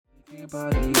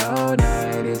party all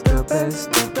night. It's the best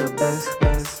of the best,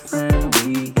 best friend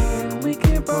weekend. We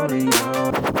can party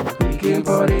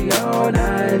all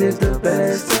night. It's the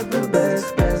best of the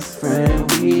best, best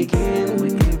friend weekend.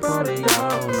 We can party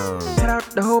all night. Shout out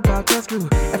the whole podcast crew.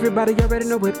 Everybody already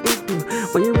know what it do.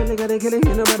 When you really gotta kill it,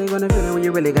 ain't nobody gonna feel it. When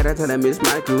you really gotta tell them it's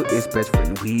my crew. It's best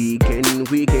friend weekend.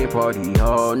 We can party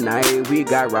all night. We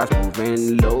got Ross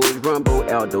moving, Lowe's, Rumble,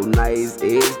 Aldo, Nice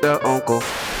is the uncle.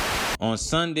 On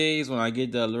Sundays, when I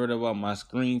get the alert about my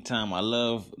screen time, I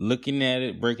love looking at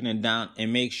it, breaking it down,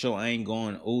 and make sure I ain't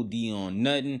going OD on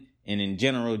nothing. And in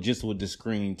general, just with the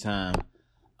screen time.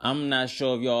 I'm not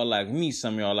sure if y'all like me,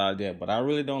 some of y'all out there, but I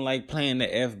really don't like playing the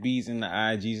FBs and the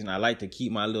IGs, and I like to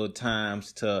keep my little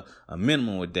times to a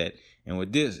minimum with that. And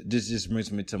with this just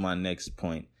brings me to my next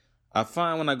point. I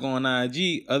find when I go on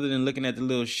IG, other than looking at the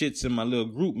little shits in my little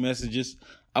group messages,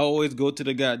 I always go to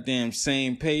the goddamn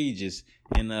same pages.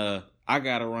 And I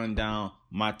gotta run down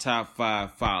my top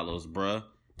 5 follows, bruh.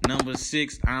 Number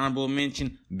 6, honorable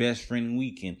mention, best friend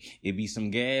weekend. It be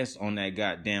some gas on that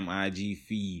goddamn IG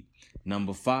feed.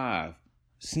 Number 5,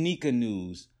 sneaker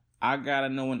news. I gotta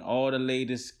know when all the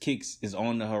latest kicks is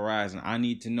on the horizon. I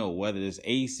need to know whether it's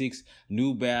Asics,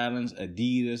 New Balance,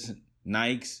 Adidas,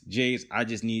 Nikes, J's. I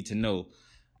just need to know.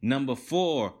 Number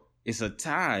 4, it's a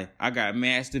tie. I got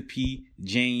Master P,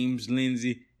 James,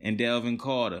 Lindsay, and Delvin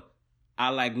Carter. I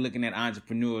like looking at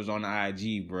entrepreneurs on the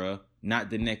IG, bruh.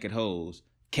 Not the naked hoes.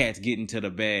 Cats getting to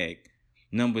the bag.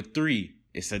 Number 3,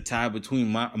 it's a tie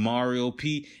between Mario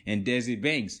P and Desi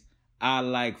Banks. I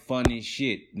like funny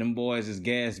shit. Them boys is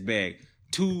gas bag.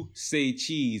 2, say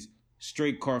cheese.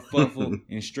 Straight carfuffle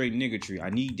and straight niggatry. I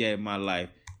need that in my life.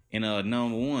 And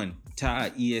number 1,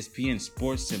 Ty, ESPN,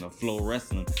 Sports Center, Flow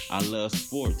Wrestling. I love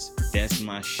sports. That's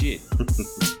my shit.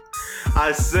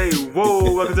 I say,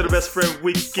 whoa, welcome to the Best Friend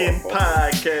Weekend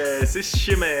Podcast. It's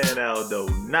your man, Aldo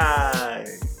 9.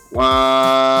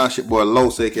 Wow, it's your boy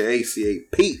Los, aka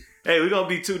CAP. Hey, we're going to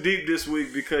be too deep this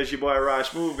week because your boy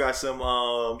Raj Move got some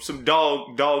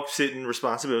dog sitting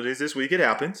responsibilities this week. It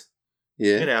happens.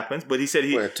 Yeah. It happens. But he said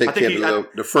take care of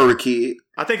the furry kid.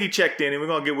 I think he checked in, and we're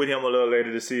going to get with him a little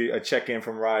later to see a check-in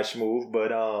from Raj Move. But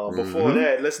before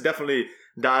that, let's definitely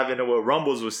dive into what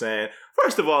Rumbles was saying.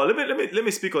 First of all, let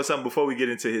me speak on something before we get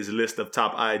into his list of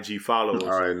top IG followers. I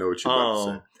already know what you're about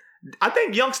to say. I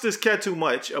think youngsters care too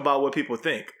much about what people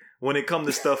think when it comes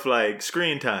to stuff like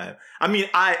screen time. I mean,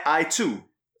 I too,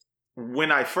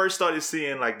 when I first started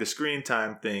seeing like the screen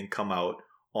time thing come out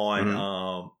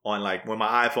on like when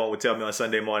my iPhone would tell me on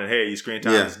Sunday morning, hey, your screen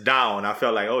time is down, I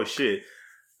felt like, oh shit.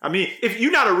 I mean, if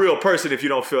you're not a real person, if you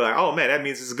don't feel like, oh man, that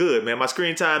means it's good, man. My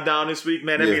screen time down this week,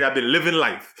 man. That means I've been living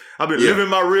life. I've been living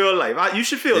my real life. You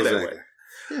should feel that way.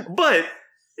 Yeah. But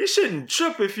you shouldn't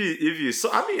trip if you. So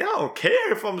I mean, I don't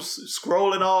care if I'm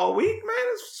scrolling all week, man.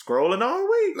 It's scrolling all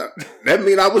week. That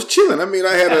mean I was chilling. I mean,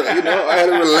 I had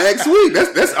a relaxed week.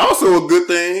 That's also a good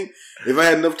thing. If I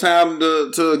had enough time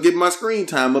to get my screen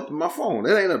time up in my phone,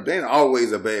 that ain't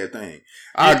always a bad thing.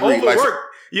 I agree.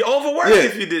 You overwork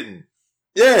if you didn't.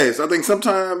 Yes, I think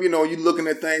sometimes, you looking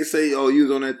at things, say, oh, you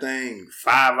was on that thing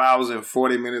 5 hours and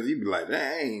 40 minutes. You'd be like,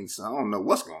 dang, I don't know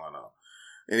what's going on.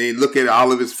 And then look at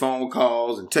all of his phone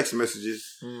calls and text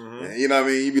messages. Mm-hmm. And, you know what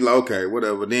I mean? You'd be like, okay,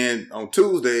 whatever. Then on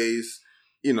Tuesdays,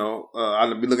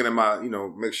 I'll be looking at my,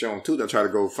 make sure on Tuesday, I try to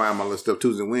go find my little stuff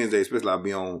Tuesday and Wednesday, especially I'll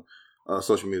be on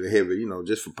social media heavy,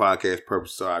 just for podcast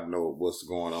purposes so I know what's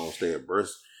going on, stay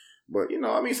abreast. But,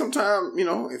 sometimes,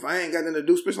 if I ain't got nothing to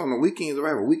do, especially on the weekends, if I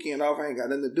have a weekend off, I ain't got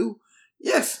nothing to do.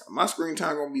 Yes, my screen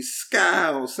time going to be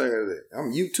sky on Saturday.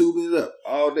 I'm YouTubing it up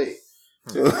all day.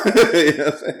 So,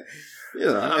 you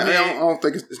know what I'm saying? I don't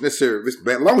think it's necessary. It's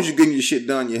bad. As long as you're getting your shit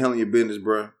done, you're handling your business,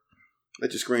 bro.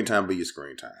 Let your screen time be your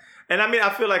screen time. And I mean, I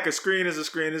feel like a screen is a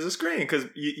screen is a screen because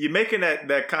you're making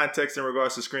that context in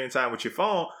regards to screen time with your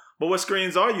phone. But what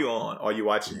screens are you on? Are you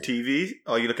watching TV?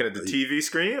 Are you looking at the TV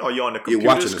screen? Are you on the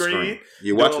computer screen?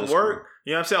 You're watching the work.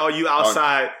 You know what I'm saying? Are you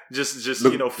outside just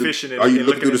fishing and are you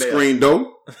looking through the screen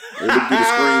door? Are you looking through the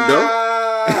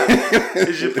screen door?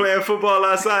 Is you playing football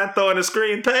outside and throwing a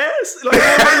screen pass?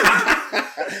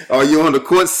 Are you on the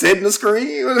court setting the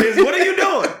screen? What are you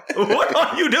doing? What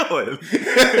are you doing?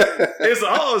 It's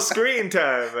all screen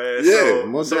time, man. Yeah,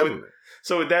 most definitely.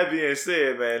 So with that being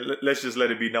said, man, let's just let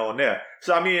it be known there.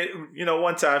 So I mean,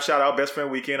 one time, shout out Best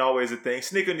Friend Weekend, always a thing.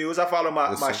 Sneaker news, I follow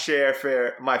my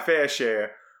fair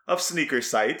share of sneaker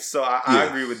sites, so I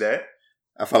agree with that.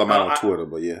 I follow mine on Twitter,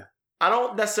 but yeah. I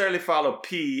don't necessarily follow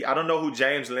P. I don't know who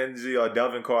James Lindsay or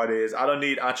Delvin Carter is. I don't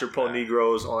need Entrepreneur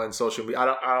Negroes on social media.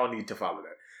 I don't need to follow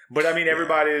that. But I mean,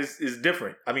 everybody is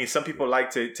different. I mean, some people like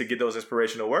to get those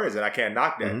inspirational words, and I can't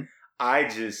knock that. Mm-hmm. I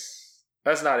just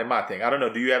That's not in my thing. I don't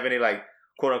know. Do you have any like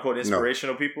quote unquote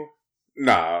inspirational people?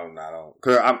 No, I don't.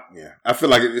 Cause I feel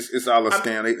like it's all a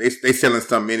scam. They selling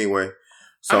something anyway.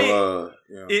 So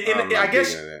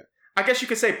I guess you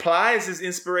could say Plies is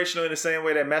inspirational in the same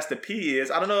way that Master P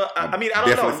is. I don't know. I don't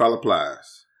definitely know. follow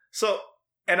Plies. So,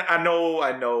 and I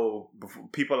know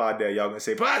people out there, y'all gonna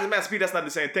say Plies and Master P. That's not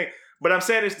the same thing. But I'm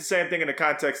saying it's the same thing in the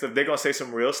context of they're gonna say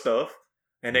some real stuff,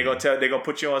 and they're gonna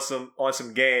put you on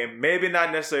some game. Maybe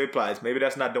not necessarily Plies. Maybe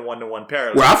that's not the 1-to-1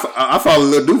 parallel. Well, I follow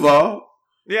Lil Duval.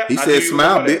 Yeah, he said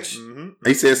smile, bitch. Mm-hmm.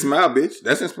 He said smile, bitch.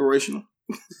 That's inspirational.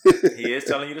 He is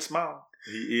telling you to smile.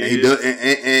 He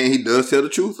does tell the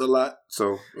truth a lot.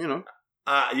 So, you know.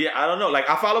 I don't know. Like,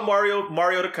 I follow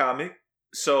Mario the comic.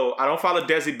 So, I don't follow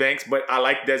Desi Banks, but I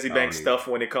like Desi Banks stuff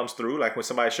when it comes through. Like, when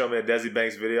somebody show me a Desi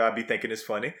Banks video, I'd be thinking it's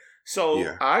funny. So,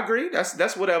 I agree.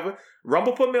 That's whatever.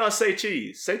 Rumble put me on Say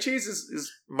Cheese. Say Cheese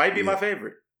is might be my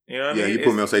favorite. You know what I mean? Yeah, you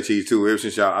put me on Say Cheese, too. Ever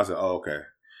since y'all, I said, oh, okay.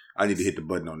 I need to hit the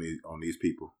button on these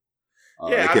people.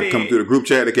 They kept coming through the group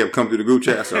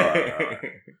chat. So, all right.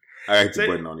 I hit the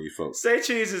button on these folks. Say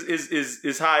Cheese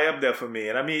is high up there for me.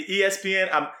 And I mean, ESPN,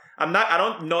 I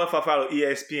don't know if I follow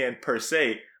ESPN per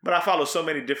se, but I follow so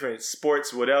many different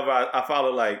sports, whatever. I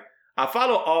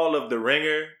follow all of The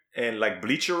Ringer and like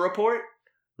Bleacher Report.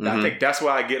 Mm-hmm. I think that's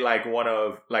why I get like one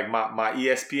of like my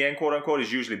ESPN quote unquote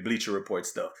is usually Bleacher Report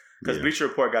stuff. Because Bleacher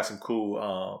Report got some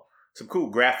cool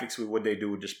graphics with what they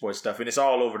do with the sports stuff, and it's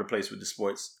all over the place with the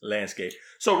sports landscape.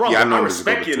 So, Rumble, I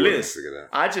respect your list.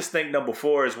 I just think number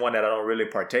 4 is one that I don't really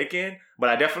partake in, but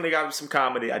I definitely got me some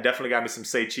comedy. I definitely got me some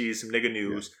Say Cheese, some nigga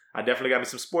news. I definitely got me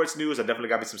some sports news. I definitely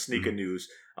got me some sneaker news.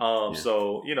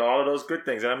 So, you know, all of those good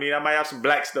things. And I mean, I might have some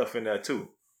black stuff in there too.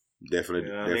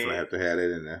 Definitely have to have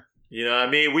that in there. You know what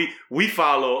I mean? We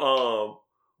follow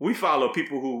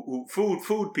people who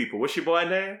food people. What's your boy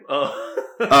name?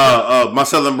 My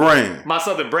Southern Brand. My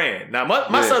Southern Brand. Now,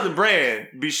 my Southern Brand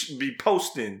be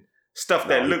posting stuff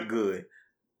that look good.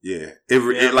 Yeah,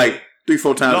 like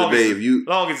 3-4 times a day. If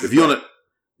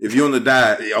you on the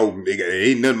diet, it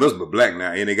ain't nothing else but black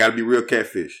now, and they got to be real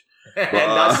catfish. But,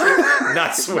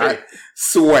 not sway.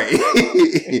 Sway.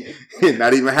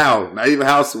 not even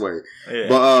house sway. Yeah.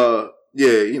 But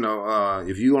yeah, you know,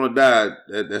 if you on a diet,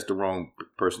 that's the wrong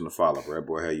person to follow, bro. That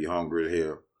boy had you hungry as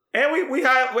hell. And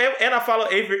I follow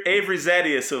Avery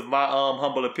Zadius of My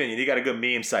Humble Opinion. He got a good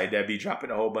meme site that be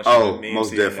dropping a whole bunch of good memes.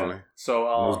 Most definitely.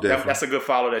 So that's a good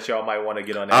follow that y'all might want to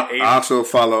get on that. I also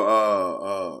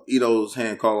follow Ito's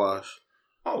Hand Car Wash.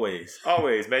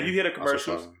 Always, man. You hear the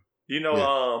commercials. You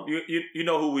know, you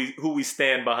know who we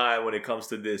stand behind when it comes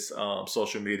to this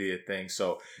social media thing.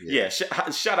 So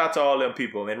shout out to all them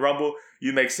people. And Rumble,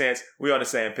 you make sense. We on the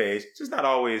same page. Just not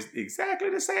always exactly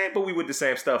the same, but we with the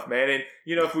same stuff, man. And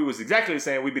you know, if we was exactly the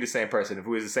same, we'd be the same person. If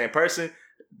we was the same person,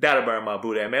 that'll burn my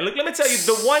boot out, man. Look, let me tell you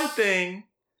the one thing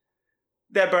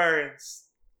that burns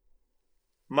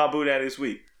my boot out this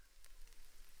week.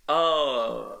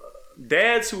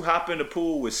 Dads who hop in the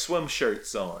pool with swim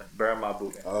shirts on burn my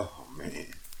boot out. Oh man.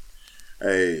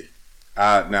 Hey,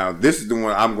 now this is the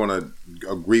one I'm gonna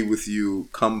agree with you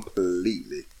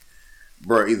completely,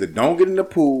 bro. Either don't get in the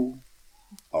pool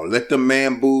or let the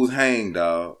man boos hang,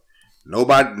 dog.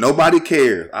 Nobody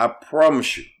cares. I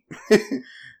promise you.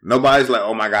 Nobody's like,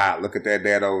 oh my God, look at that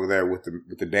dad over there with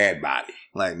the dad body.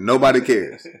 Like nobody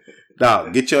cares,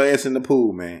 dog. Get your ass in the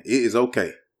pool, man. It is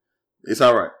okay. It's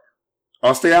all right.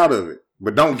 Or stay out of it,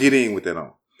 but don't get in with that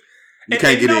on. You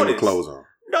can't get in with clothes on.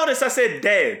 Notice I said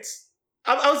dads.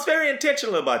 I was very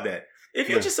intentional about that. If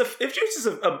you're just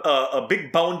a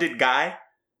big boned guy,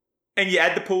 and you're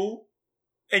at the pool,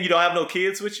 and you don't have no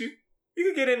kids with you, you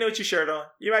can get in there with your shirt on.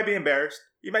 You might be embarrassed.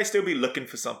 You might still be looking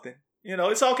for something. You know,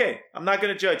 it's okay. I'm not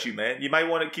gonna judge you, man. You might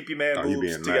want to keep your man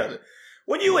boobs together. Nice.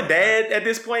 When you a dad at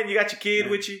this point, and you got your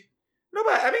kid with you.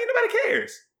 Nobody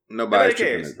cares. Nobody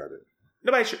cares.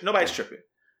 Nobody's tripping.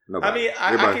 Nobody.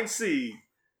 I mean, I can see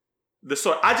the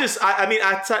sort. I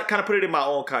kind of put it in my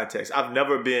own context. I've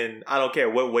never been. I don't care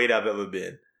what weight I've ever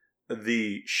been.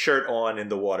 The shirt on in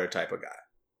the water type of guy.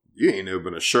 You ain't never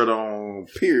been a shirt on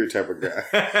period type of guy.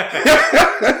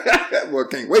 Boy,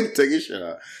 can't wait to take his shirt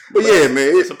off. But yeah,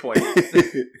 man, that's a point.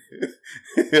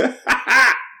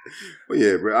 But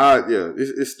yeah, bro.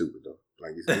 It's stupid though.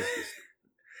 Like it's stupid.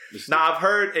 Now I've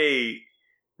heard a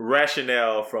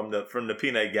rationale from the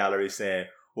peanut gallery saying,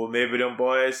 well, maybe them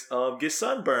boys get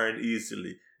sunburned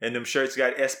easily, and them shirts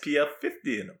got SPF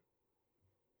 50 in them.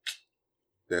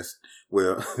 That's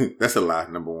a lie.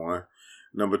 Number one.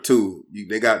 Number two,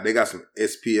 they got some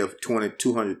SPF 200,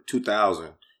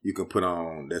 2000 you can put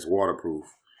on that's waterproof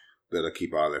that'll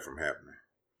keep all that from happening.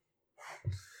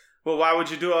 Well, why would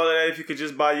you do all of that if you could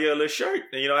just buy you a little shirt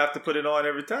and you don't have to put it on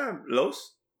every time,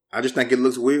 Los? I just think it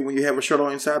looks weird when you have a shirt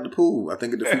on inside the pool. I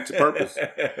think it defeats the purpose.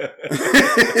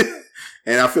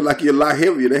 And I feel like you're a lot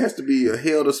heavier. There has to be a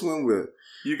hell to swim with.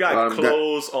 You got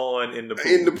clothes on in the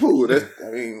pool. In the pool.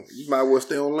 You might as well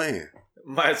stay on land.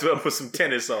 Might as well put some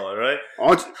tennis on, right?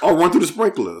 Or run through the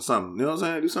sprinkler or something. You know what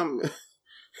I'm saying? Do something.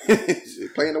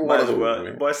 Play in the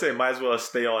water. Boy, I say might as well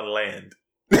stay on land.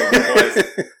 Boys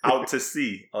out to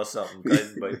sea or something.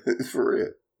 But for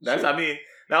real.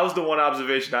 That was the one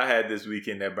observation I had this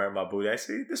weekend that burned my booty. I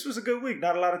see this was a good week.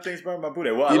 Not a lot of things burned my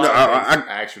booty. Well, I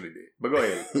actually did. But go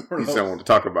ahead. You don't want to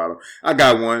talk about them. I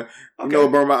got one. Okay. You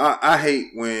know, I hate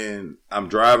when I'm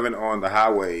driving on the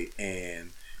highway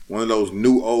and one of those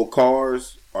new old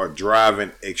cars are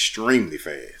driving extremely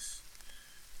fast.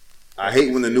 I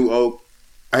hate when the new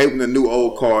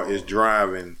old car is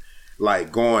driving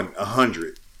like going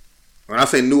 100. When I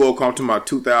say new old car, I'm talking about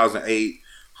 2008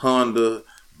 Honda.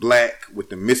 Black with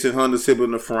the missing Honda symbol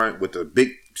in the front, with a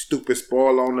big stupid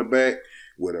spoiler on the back,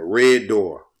 with a red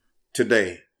door.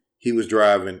 Today, he was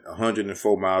driving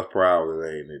 104 miles per hour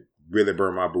today, and it really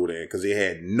burned my boot in because he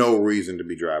had no reason to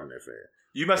be driving that fast.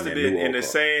 You must have been in the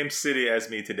same city as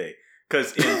me today,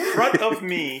 because in front of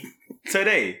me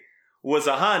today was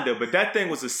a Honda, but that thing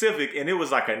was a Civic, and it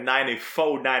was like a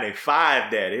 94, 95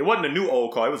 daddy. It wasn't a new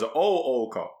old car. It was an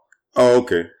old car. Oh,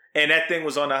 okay. And that thing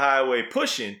was on the highway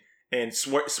pushing and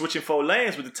switching 4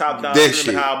 lanes with the top down,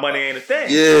 screaming how money ain't a thing.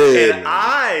 Yeah. And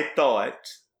I thought,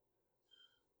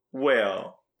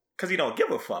 well, because he don't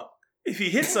give a fuck. If he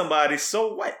hits somebody,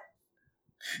 so what?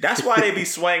 That's why they be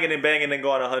swinging and banging and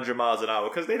going 100 miles an hour,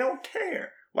 because they don't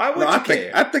care. Why would you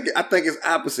care? I think it's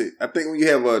opposite. I think when you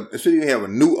have a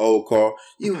new old car,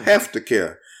 you have to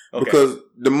care. Okay. Because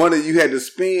the money you had to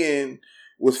spend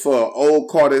was for an old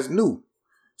car that's new.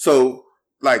 So,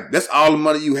 like, that's all the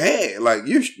money you had. Like,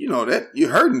 you're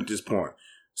hurting at this point.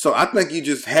 So I think you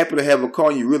just happy to have a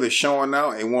car and you're really showing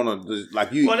out and want to,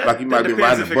 you might be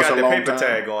riding the bus a long time. It got the paper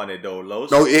tag on it though, Los.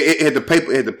 No, it had the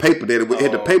paper. It had the paper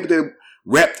that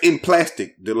wrapped in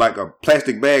plastic, like a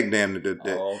plastic bag.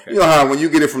 Okay. You know how when you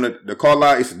get it from the car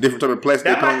lot, it's a different type of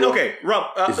plastic.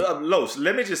 Los.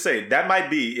 Let me just say that might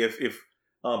be if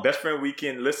Best Friend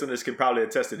Weekend listeners can probably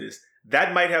attest to this.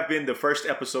 That might have been the first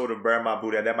episode of Burn My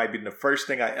Booty. That might be the first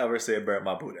thing I ever said Burn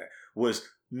My Booty was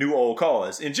new old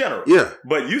cars in general. Yeah.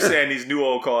 But you saying these new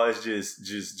old cars just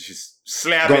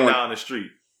slamming down the street.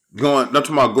 I'm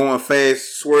talking about going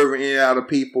fast, swerving in and out of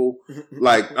people.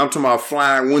 Like, I'm talking about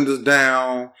flying windows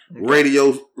down,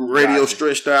 radio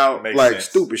stretched out. Makes sense.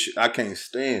 Stupid shit. I can't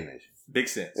stand that shit. Big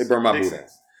sense. It burned my booty.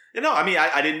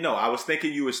 I didn't know. I was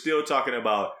thinking you were still talking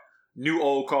about new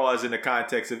old cars in the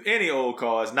context of any old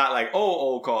cars, not like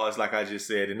old cars like I just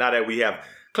said. And now that we have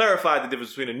clarified the difference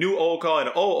between a new old car and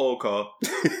an old car,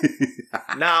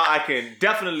 now I can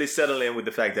definitely settle in with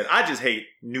the fact that I just hate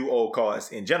new old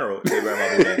cars in general.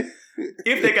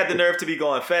 If they got the nerve to be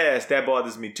going fast, that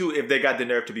bothers me too. If they got the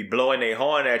nerve to be blowing their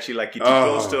horn at you like you're too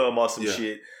close to them or some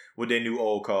shit with their new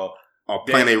old car. Or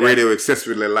playing their radio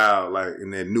excessively loud like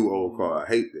in their new old car. I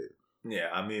hate that. Yeah,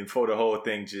 I mean, for the whole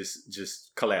thing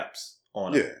just collapse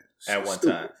on them at one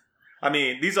time. I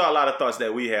mean, these are a lot of thoughts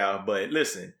that we have, but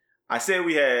listen, I said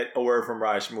we had a word from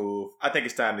Raj Smooth. I think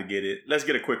it's time to get it. Let's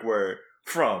get a quick word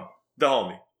from the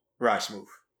homie, Raj Smooth.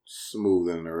 Smooth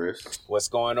than the rest. What's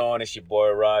going on? It's your boy,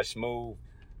 Raj Smooth.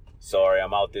 Sorry,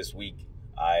 I'm out this week.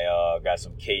 I got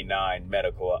some K9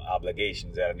 medical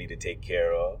obligations that I need to take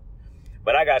care of.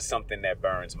 But I got something that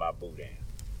burns my boudin.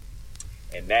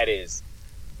 And that is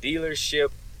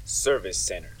dealership service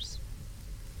centers.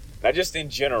 Now, just in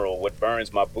general, what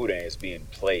burns my boudin is being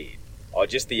played, or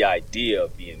just the idea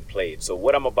of being played. So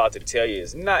what I'm about to tell you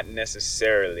is not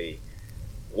necessarily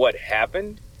what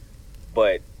happened,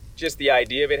 but just the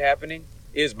idea of it happening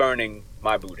is burning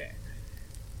my boudin.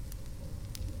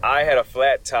 I had a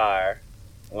flat tire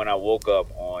when I woke up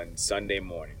on Sunday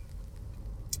morning.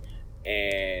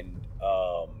 And,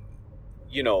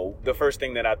 the first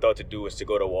thing that I thought to do was to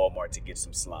go to Walmart to get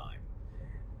some slime.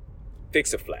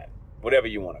 Fix a flat, whatever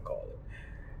you want to call it.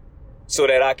 So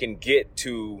that I can get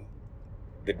to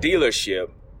the dealership,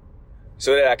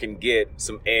 so that I can get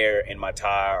some air in my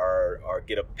tire or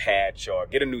get a patch or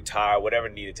get a new tire, whatever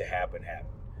needed to happen.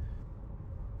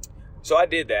 So I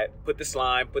did that, put the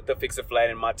slime, put the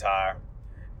fix-a-flat in my tire,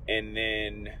 and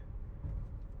then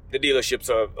the dealerships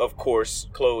are, of course,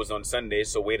 closed on Sunday,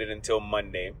 so waited until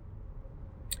Monday.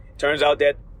 Turns out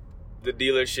that the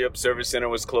dealership service center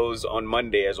was closed on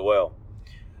Monday as well.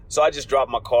 So I just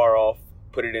dropped my car off,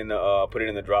 put it in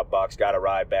the drop box, got a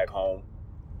ride back home.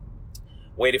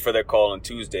 Waited for their call on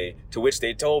Tuesday, to which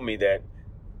they told me that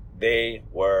they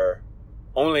were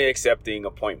only accepting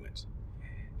appointments.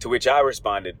 To which I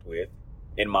responded with,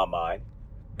 in my mind,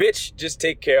 bitch, just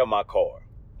take care of my car.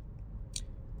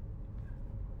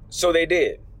 So they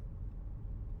did.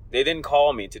 They didn't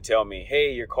call me to tell me,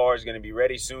 hey, your car is going to be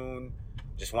ready soon.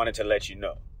 Just wanted to let you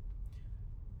know.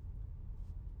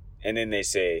 And then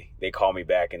they call me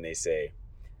back and they say,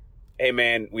 hey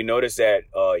man, we noticed that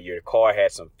your car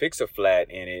had some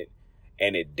Fix-A-Flat in it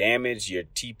and it damaged your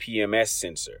TPMS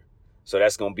sensor. So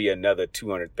that's going to be another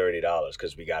 $230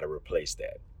 because we got to replace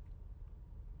that.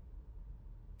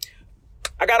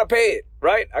 I got to pay it,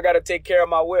 right? I got to take care of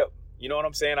my whip. You know what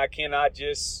I'm saying? I cannot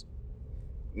just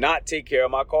not take care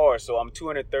of my car. So I'm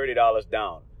 $230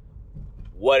 down.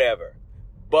 Whatever.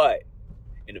 But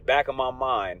in the back of my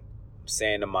mind, I'm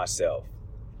saying to myself,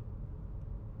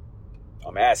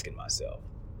 I'm asking myself,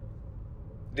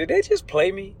 did they just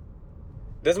play me?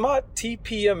 Does my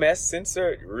TPMS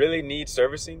sensor really need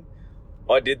servicing?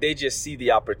 Or did they just see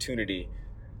the opportunity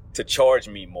to charge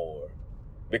me more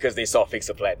because they saw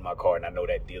Fix-A-Flat in my car, and I know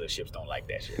that dealerships don't like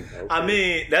that shit? Okay. I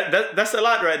mean, that's a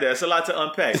lot right there. It's a lot to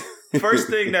unpack. First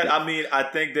thing that, I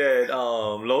think that,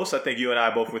 Los, I think you and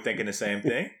I both were thinking the same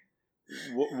thing.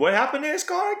 What happened to his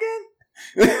car again?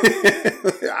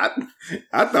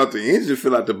 I thought the engine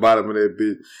fell out the bottom of that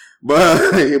bitch,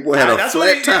 but that boy had a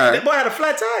flat tire. That boy had a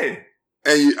flat tire.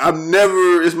 And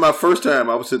it's my first time.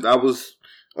 I was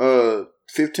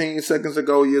 15 seconds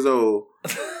ago years old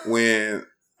when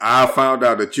I found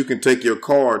out that you can take your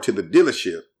car to the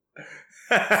dealership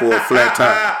for a flat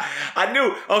tire. I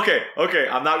knew. Okay.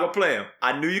 I'm not gonna play him.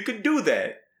 I knew you could do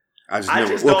that. I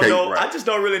just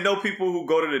don't really know people who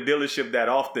go to the dealership that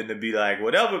often to be like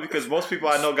whatever, because most people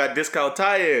I know got discount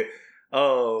tire.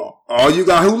 Oh, you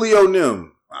got Julio and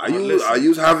them. I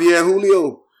use Javier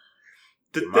Julio.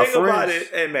 The thing about it,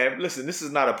 hey man, listen, this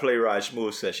is not a Play Raj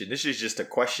Smooth session. This is just a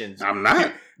questions. I'm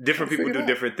not. Different people do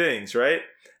different things, right?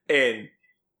 And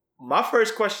my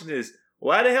first question is,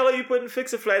 why the hell are you putting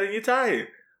Fix-A-Flat in your tire?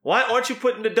 Why aren't you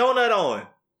putting the donut on?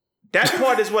 That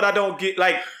part is what I don't get.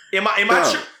 Like, am I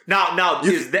sure? Now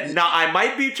I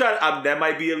might be trying. That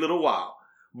might be a little wild,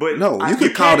 but no, you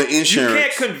could call the insurance. You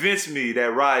can't convince me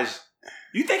that Raj.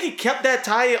 You think he kept that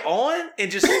tire on and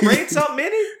just sprayed something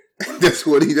in it? That's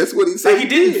what he said.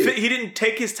 Like he didn't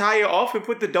take his tire off and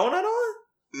put the donut on?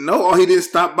 No, or he didn't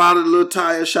stop by the little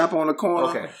tire shop on the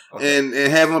corner and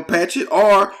have him patch it,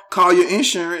 or call your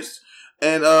insurance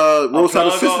and roadside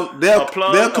assistance. They'll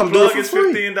come do it for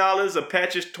free. $15, a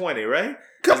patch is $20, right?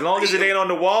 As long as it ain't on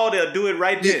the wall, they'll do it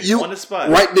right then on the spot.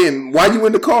 Right then, why you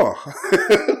in the car?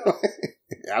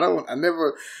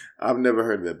 I've never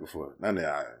heard of that before.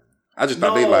 I just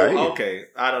thought they lied. Okay,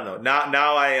 I don't know.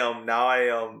 Now I am.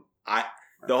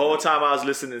 The whole time I was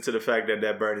listening to the fact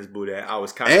that burned his boot, I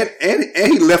was kind of and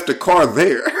he left the car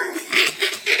there.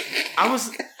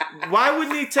 Why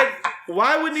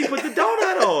wouldn't he put the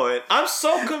donut on? I'm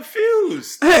so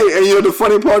confused. Hey, and the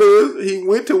funny part is he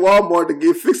went to Walmart to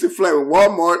get Fix-A-Flat, and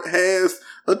Walmart has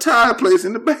a tire place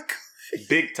in the back.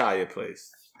 Big tire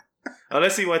place.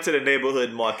 Unless he went to the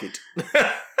neighborhood market.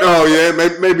 Oh yeah,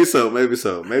 maybe so. Maybe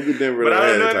Denver. But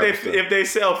I don't know if they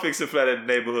sell Fix-A-Flat at the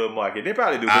neighborhood market. They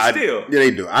probably do, but still. Yeah,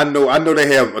 they do. I know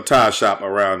they have a tire shop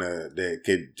around there that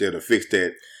can fix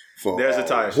that for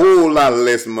a whole lot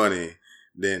less money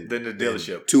than the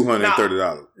dealership.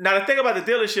 $230. Now the thing about the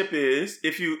dealership is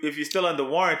if you're still under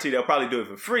warranty, they'll probably do it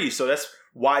for free. So that's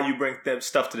why you bring them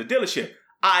stuff to the dealership.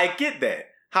 I get that.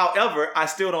 However, I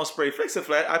still don't spray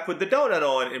Fix-A-Flat. I put the donut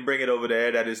on and bring it over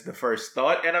there. That is the first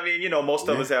thought. And I mean, most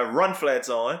of us have run flats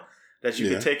on that you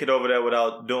can take it over there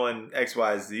without doing X,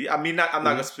 Y, Z. I mean, I'm not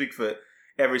going to speak for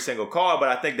every single car, but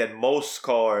I think that most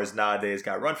cars nowadays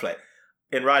got run flat.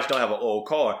 And Raj don't have an old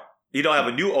car. He don't have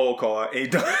a new old car. And he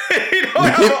don't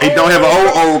have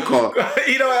an old car.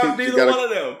 He don't have neither one of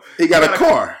them. He got a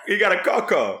car. He got a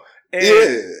car.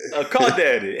 And a car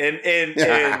daddy.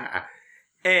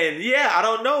 And yeah, I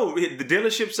don't know. The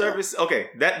dealership service, okay,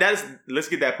 that's let's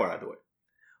get that part out of the way.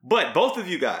 But both of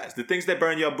you guys, the things that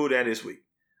burn your boot at this week.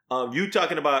 You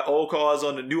talking about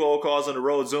new old cars on the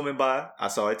road zooming by. I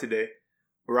saw it today.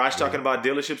 Raj talking about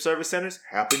dealership service centers.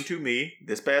 Happened to me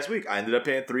this past week. I ended up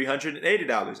paying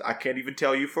 $380. I can't even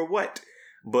tell you for what.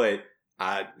 But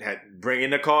I had bringing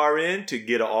the car in to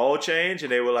get an oil change,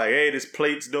 and they were like, hey, this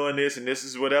plate's doing this, and this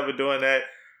is whatever doing that.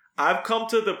 I've come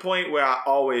to the point where I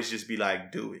always just be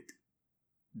like, do it.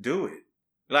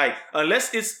 Like,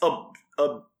 unless it's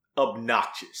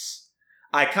obnoxious,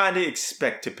 I kind of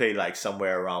expect to pay like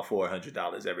somewhere around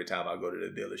 $400 every time I go to the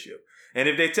dealership. And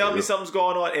if they tell me something's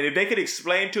going on, and if they could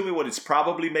explain to me what it's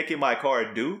probably making my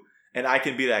car do, and I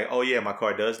can be like, oh yeah, my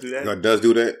car does do that. It does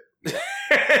do that.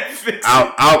 Fix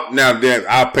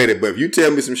I'll pay that. But if you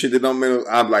tell me some shit that don't make no,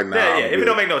 I'm like, nah. Yeah. If it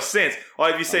don't make no sense, or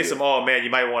if you say oh man, you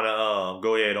might want to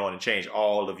go ahead on and change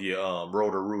all of your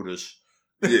rotor rooters.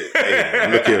 Yeah,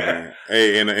 hey, look here, man.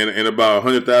 Hey, in about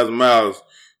 100,000 miles,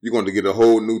 you're going to get a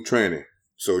whole new tranny.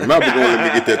 So you might be going to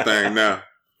let me get that thing now.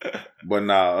 But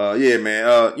nah, yeah,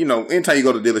 man. You know, anytime you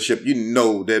go to the dealership, you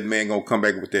know that man gonna come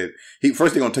back with that.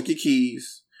 First they're gonna take your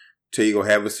keys, tell you go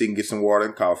have a seat and get some water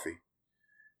and coffee.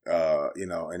 You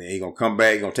know, and then he gonna come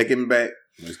back, gonna take him back.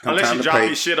 Unless you drop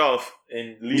your shit off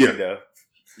and leave it there.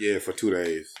 Yeah, for 2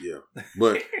 days. Yeah.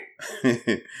 But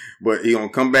but he gonna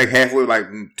come back halfway, like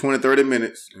 20, 30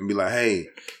 minutes, and be like, hey,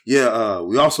 yeah,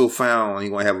 we also found, he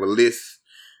gonna have a list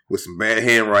with some bad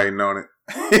handwriting on it.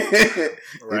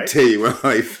 Right. And tell you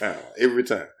what he found every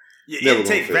time. Your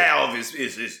intake valve is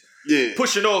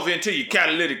pushing over into your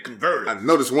catalytic converter. I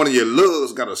noticed one of your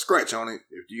lugs got a scratch on it.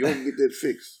 If you don't get that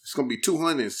fixed, it's gonna be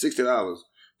 $260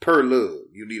 per lug.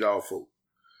 You need all 4.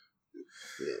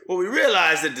 Yeah. Well, we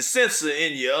realized that the sensor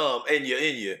in your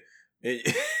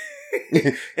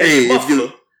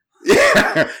muffler.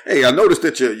 Hey, I noticed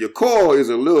that your coil is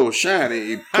a little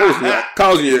shiny,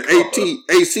 causing your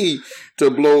AC to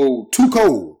blow too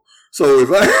cold. So if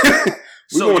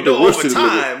over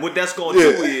time, what that's going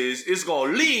to do is it's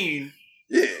going to lean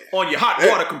on your hot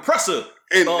water compressor.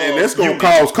 And that's going to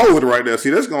cause cold right there.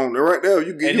 See, that's going to, right there.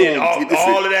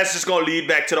 All of that's just going to lead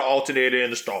back to the alternator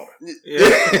and the starter.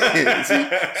 Yeah. See?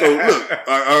 So look,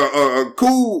 a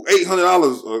cool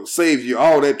 $800 saves you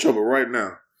all that trouble right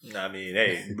now. I mean,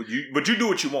 hey, but you do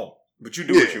what you want. What you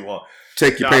want.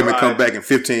 Take your payment, come back in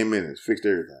 15 minutes, fixed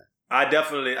everything. I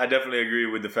definitely agree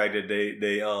with the fact that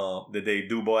they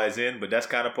do boys in, but that's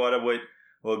kind of part of what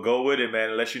will go with it, man.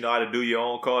 Unless you know how to do your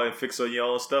own car and fix on your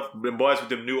own stuff. Them boys with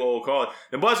them new old cars,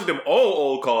 them boys with them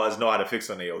old cars know how to fix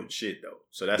on their old shit though.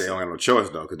 So they don't have no choice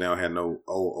though, because they don't have no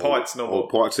old parts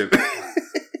parts in. Boys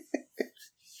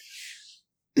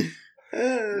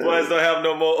don't have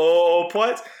no more old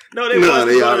parts. No,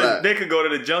 they could go to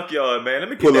the junkyard, man. Let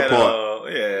me get that.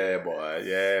 Yeah, boy.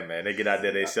 Yeah, man. They get out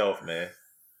there themselves, man.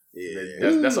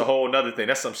 Yeah, that's a whole nother thing.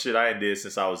 That's some shit I ain't did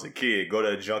since I was a kid. Go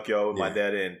to a junkyard with my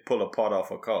daddy and pull a part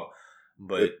off a car.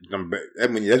 But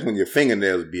that's when your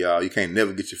fingernails be out. You can't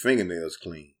never get your fingernails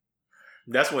clean.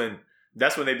 That's when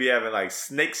they be having like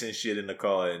snakes and shit in the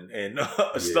car and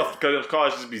stuff, because the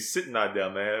cars just be sitting out there,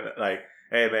 man. Like,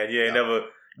 hey, man, you ain't never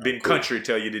been country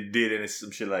till you did and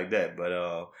some shit like that. But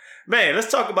man,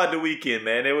 let's talk about the weekend,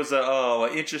 man. There was an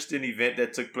interesting event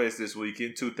that took place this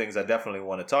weekend. 2 things I definitely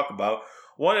want to talk about.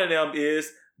 One of them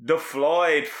is the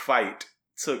Floyd fight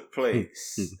took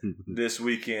place this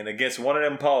weekend against one of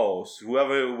them Pauls,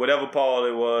 whatever Paul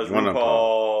it was,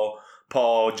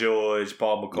 Paul George,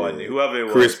 Paul McCartney, whoever it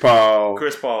was. Chris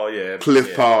Paul, yeah.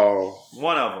 Cliff Paul.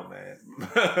 One of them, man.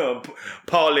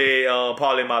 Paulie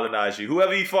Malignaggi,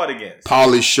 whoever he fought against.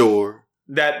 Paulie Shore.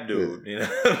 That dude, you know.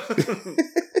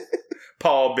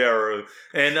 Paul Bearer.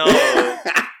 And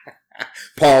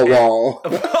Paul Wall.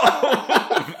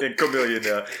 And Chameleon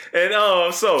now.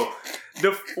 And so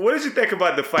what did you think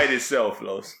about the fight itself,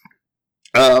 Los?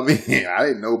 I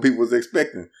didn't know what people was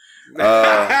expecting.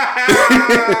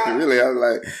 Really, I was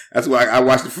like, that's why I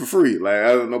watched it for free. Like,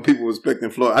 I don't know, people were expecting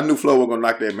Floyd. I knew Floyd was gonna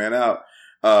knock that man out.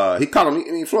 He caught him.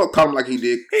 I mean, Floyd caught him like he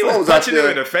did. He was punching him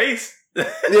in the face. but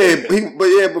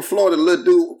Floyd, a little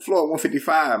dude, Floyd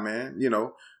 155, man. You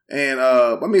know, and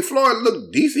Floyd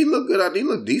looked decent. He looked good. He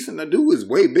looked decent. The dude was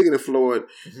way bigger than Floyd,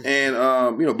 and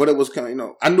but it was kind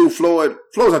of, I knew Floyd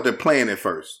was out there playing at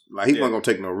first. Like, he wasn't gonna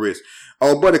take no risk.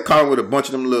 Oh, buddy caught him with a bunch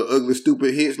of them little ugly,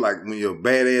 stupid hits, like when your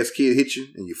badass kid hit you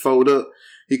and you fold up.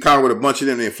 He caught him with a bunch of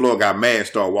them, and then Floyd got mad and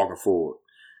started walking forward.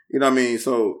 You know what I mean?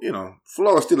 So,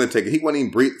 Floyd still didn't take it. He wasn't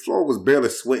even breathing. Floyd was barely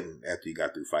sweating after he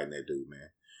got through fighting that dude, man.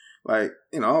 Like,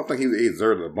 I don't think he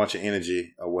exerted a bunch of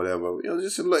energy or whatever.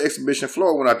 Just a little exhibition.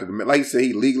 Floyd went out to like he said,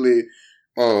 he legally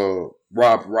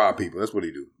rob people. That's what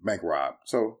he do. Bank rob.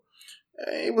 So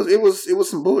it was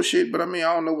some bullshit, but I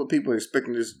don't know what people are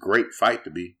expecting this great fight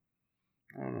to be.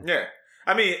 Yeah.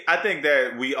 I think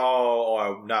that we all,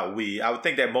 or not we, I would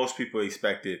think that most people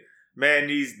expected, man,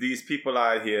 these people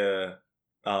out here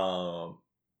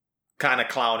kind of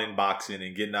clowning boxing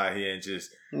and getting out here and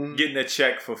just getting a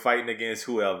check for fighting against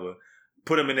whoever,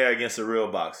 put them in there against a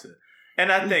real boxer.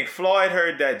 And I think Floyd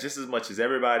heard that just as much as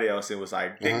everybody else and was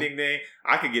like, ding, ding, ding,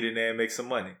 I could get in there and make some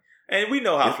money. And we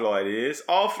know how Floyd is.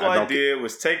 All Floyd did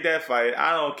was take that fight.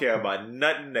 I don't care about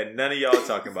nothing that none of y'all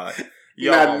talking about.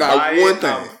 Y'all not one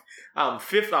thing. I'm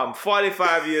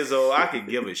 45 years old. I can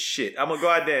give a shit. I'm gonna go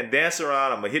out there and dance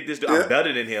around. I'm gonna hit this dude. I'm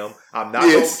better than him. I'm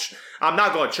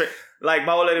not gonna trade. Like,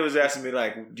 my old lady was asking me,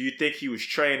 like, do you think he was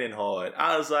training hard?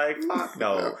 I was like, fuck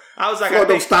no. I was like, Floyd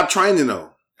don't stop training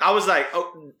though. I was like,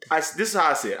 this is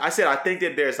how I said. I said, I think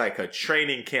that there's like a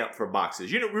training camp for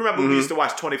boxers. You know, remember we used to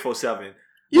watch 24/7?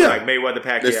 Yeah, like Mayweather,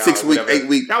 Pacquiao. That 6 week, 8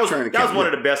 week. That was training that was camp, one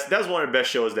of the best. That was one of the best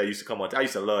shows that used to come on. I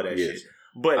used to love that Yes. shit.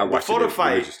 But before the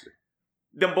fight, religiously.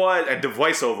 them boys and the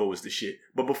voiceover was the shit.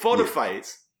 But before the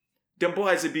fights, them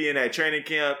boys would be in that training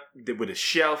camp with a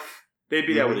chef. They'd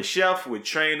be there with a chef, with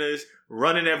trainers,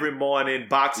 running every morning,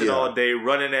 boxing all day,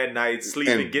 running at night,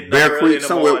 sleeping, and getting Bear up Creek early in the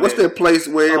somewhere. morning. What's that place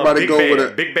where everybody go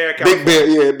with a Big Bear, Big Bear?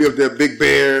 Yeah, be up there, Big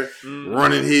Bear,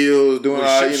 running hills, doing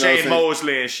Shane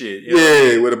Mosley and shit. You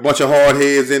know? With a bunch of hard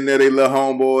heads in there, they little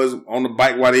homeboys on the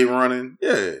bike while they running.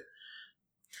 Yeah.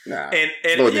 Nah,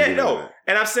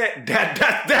 and I'm saying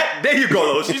that there you go,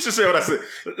 Los. You should say what I said.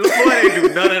 Floyd ain't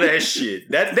do none of that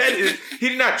shit. That is, he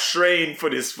did not train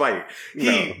for this fight.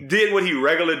 He did what he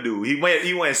regularly do. He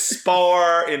went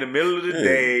spar in the middle of the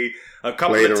day a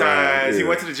couple of times. He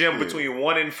went to the gym between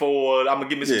 1 and 4. I'm gonna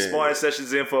give me some sparring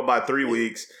sessions in for about 3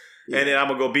 weeks. And then I'm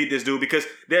gonna go beat this dude because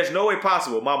there's no way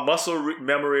possible. My muscle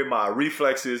memory, my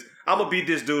reflexes, I'm gonna beat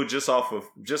this dude just off of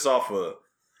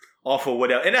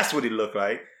whatever. And that's what he looked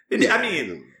like. I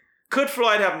mean, could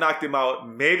Floyd have knocked him out?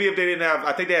 Maybe if they didn't have,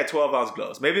 I think they had 12-ounce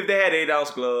gloves. Maybe if they had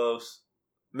 8-ounce gloves,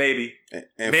 maybe.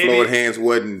 And Floyd hands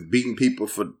wasn't beating people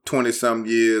for 20-some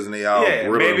years and they all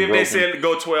maybe if they said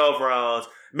go 12 rounds.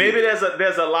 Maybe there's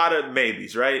a lot of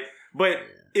maybes, right? But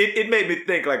it made me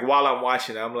think, like, while I'm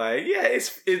watching, I'm like,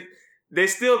 they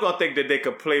still gonna think that they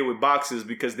could play with boxers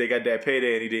because they got that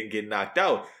payday and he didn't get knocked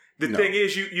out. The thing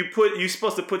is, you're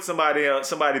supposed to put somebody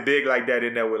big like that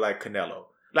in there with like Canelo.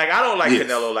 Like, I don't like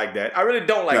Canelo like that. I really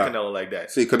don't like Canelo like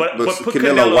that. See, but put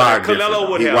Canelo wired. Canelo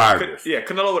would have.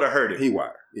 Canelo would have hurt him. He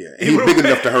wired. Yeah, he's big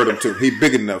enough to hurt him too. He's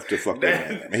big enough to fuck that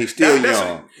man. And he's still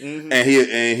young. And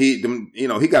he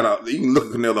got you can look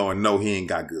at Canelo and know he ain't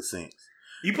got good sense.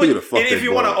 If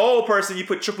you want an old person, you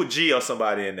put Triple G or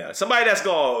somebody in there. Somebody that's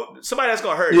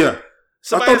gonna hurt him.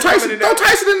 Throw Tyson in there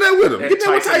with him. Get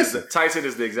there with Tyson. Tyson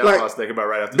is the example I was thinking about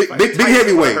right after the fight. Big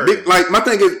heavyweight. My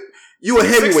thing is, you a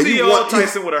heavyweight. 60-year-old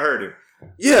Tyson would have hurt him.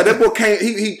 Yeah, that boy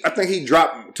came. I think he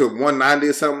dropped to 190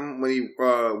 or something when he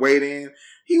weighed in.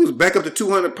 He was back up to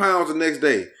 200 pounds the next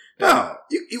day. No,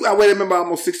 I weighed him about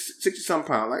almost 60-something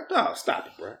pounds. Like, no, stop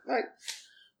it, bro. Like,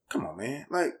 come on, man.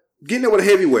 Like, getting there with a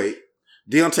heavyweight,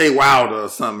 Deontay Wilder or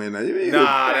something in there.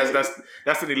 Nah,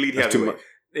 that's an elite heavyweight.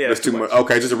 That's too much.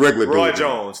 Okay, just a regular dude. Roy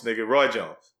Jones.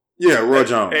 Yeah, Roy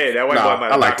Jones. Hey, that white boy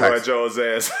might have knocked Roy Jones'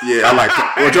 ass. Yeah, I like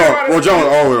that. Roy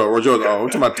Jones. I'm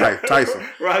talking about Tyson.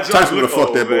 Tyson would have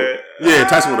fucked that boy. Yeah,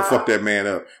 Tyson would have fucked that man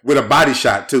up with a body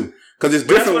shot too. Because it's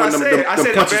different when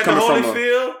the punches coming from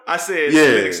him. I said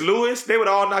Lennox Lewis. They would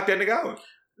all knock that nigga out.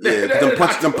 Yeah,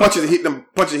 them punches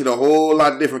hit a whole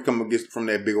lot different from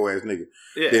that big old ass nigga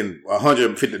than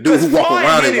 150 dude who walk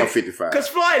around at 155. Because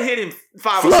Floyd hit him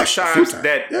 5 or 6 times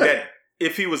that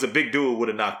if he was a big dude would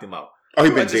have knocked him out. Oh, he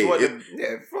been dead.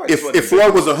 If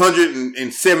Floyd was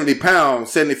 170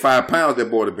 pounds, 75 pounds, that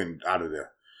boy would have been out of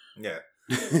there. Yeah.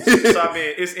 So I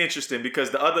mean, it's interesting because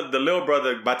the little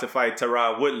brother about to fight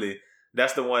Tyron Woodley.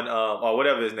 That's the one, or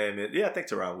whatever his name is. Yeah, I think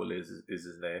Tyron Woodley is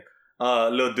his name.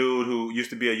 Little dude who used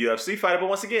to be a UFC fighter, but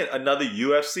once again, another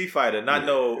UFC fighter.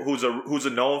 Who's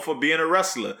known for being a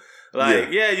wrestler.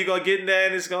 Like, you're gonna get in there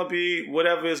and it's gonna be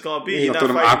whatever it's gonna be. You're gonna throw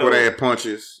them awkward ass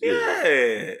punches.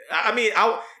 Yeah. I mean,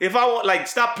 if I want, like,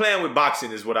 stop playing with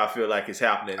boxing is what I feel like is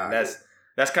happening.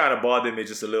 That's kind of bothering me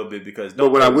just a little bit because.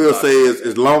 But what I will say is,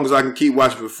 as long as I can keep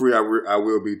watching for free, I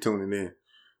will be tuning in.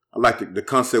 I like the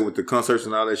concept with the concerts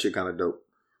and all that shit, kind of dope.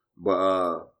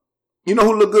 But you know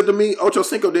who looked good to me? Ocho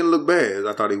Cinco didn't look bad as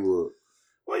I thought he would.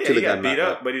 Well, yeah, he got beat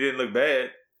up, but he didn't look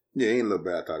bad. Yeah, he didn't look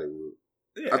bad. I thought he would.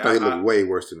 Yeah, I thought he looked way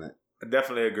worse than that. I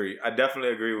definitely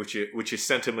agree with your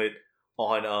sentiment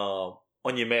on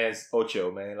your man's Ocho,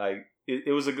 man. Like,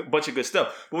 it was a bunch of good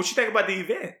stuff. But what you think about the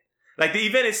event? Like, the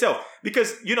event itself,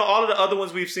 because, all of the other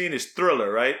ones we've seen is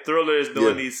Thriller, right? Thriller is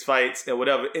doing these fights and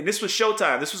whatever. And this was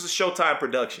Showtime. This was a Showtime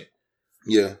production.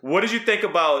 Yeah. What did you think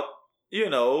about,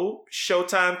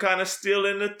 Showtime kind of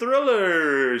stealing the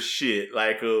Thriller shit?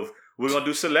 Like, we're going to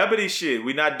do celebrity shit.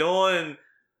 We're not doing,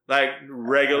 like,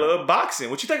 regular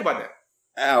boxing. What you think about that?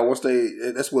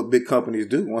 That's what big companies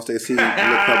do. Once they see little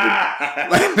company,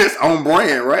 like, that's on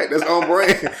brand, right? That's on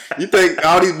brand. You think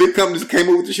all these big companies came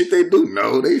up with the shit they do?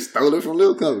 No, they stole it from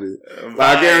little companies. Vine,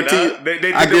 I guarantee you, they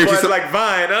did like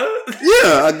Vine, huh?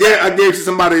 Yeah, I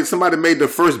guarantee somebody made the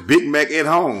first Big Mac at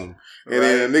home, and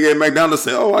then a nigga at McDonald's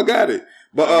said, "Oh, I got it."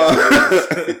 But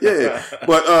yeah,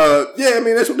 I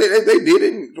mean that's what they did.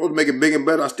 They supposed to make it big and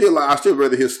better. I still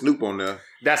rather hear Snoop on there.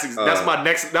 That was my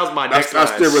next line. I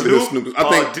still rather hear Snoop.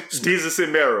 I think Jesus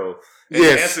and Mero.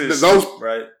 Yes, those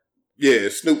right. Yeah,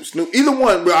 Snoop. Either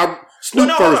one, but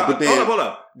Snoop first. But then hold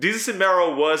up. Jesus and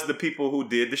Mero was the people who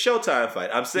did the Showtime fight.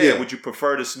 I'm saying, would you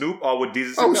prefer to Snoop or would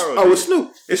Jesus and Mero? It's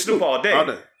Snoop. It's Snoop all day. All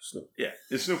day. Snoop. Yeah,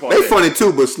 it's Snoop all day. They funny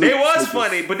too, but Snoop. They was Snoop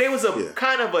funny, but they was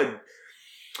kind of a.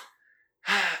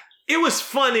 It was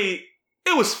funny.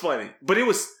 It was funny, but it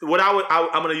was I'm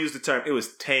going to use the term. It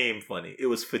was tame funny. It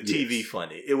was for TV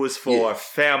funny. It was for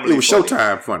family. It was funny.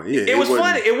 Showtime funny. Yeah, it was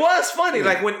funny. It was funny. Yeah.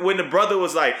 Like when the brother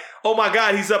was like, "Oh my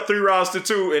God, he's up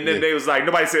 3-2," and then they was like,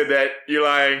 "Nobody said that. You're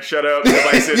lying. Shut up."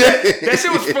 Nobody said that. That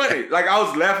shit was funny. Like I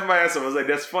was laughing my ass off. I was like,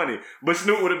 "That's funny," but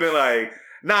Snoop would have been like,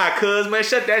 "Nah, cuz man,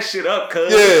 shut that shit up,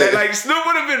 cuz." Yeah. Like Snoop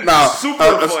would have been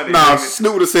super funny. Nah,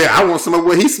 Snoop would have said, "I want some of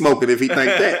what he's smoking." If he think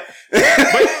that.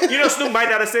 But Snoop might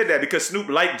not have said that because Snoop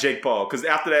liked Jake Paul. Because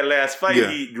after that last fight,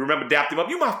 he dapped him up.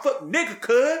 "You my fuck nigga,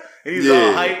 cuz," and he's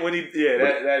all hype when he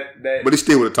that. But he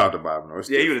still would have talked about him.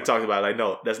 He would have talked about it. Like,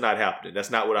 no, that's not happening.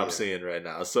 That's not what I'm seeing right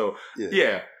now. So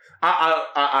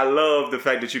I love the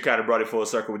fact that you kind of brought it full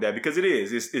circle with that because it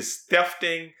is. It's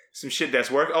thefting some shit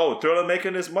that's working. Oh, Thriller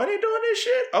making this money doing this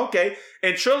shit? Okay.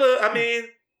 And Triller, I mean,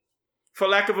 for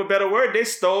lack of a better word, they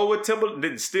stole what Timbaland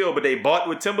didn't steal, but they bought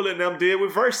what Timbaland and them did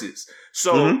with Versus.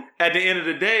 So at the end of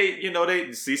the day,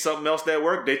 they see something else that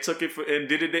worked. They took it and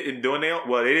did it and doing their own.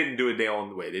 Well, they didn't do it their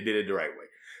own way. They did it the right way.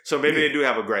 So maybe they do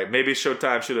have a gripe. Maybe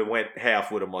Showtime should have went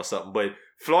half with him or something. But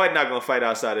Floyd not gonna fight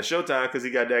outside of Showtime because he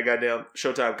got that goddamn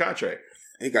Showtime contract.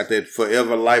 He got that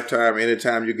forever lifetime.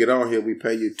 Anytime you get on here, we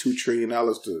pay you $2 trillion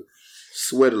to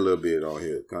sweat a little bit on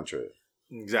here contract.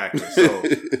 Exactly.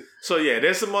 So yeah,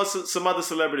 there's some other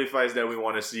celebrity fights that we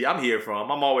want to see. I'm here for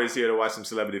them. I'm always here to watch some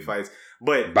celebrity fights.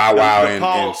 But Bow Wow and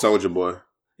Soulja Boy.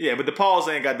 Yeah, but the Pauls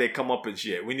ain't got their comeuppance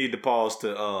yet. We need the Pauls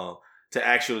to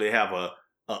actually have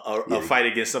a fight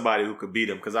against somebody who could beat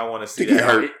them because I want to see that.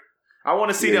 Hurt. I want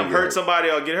to see them hurt somebody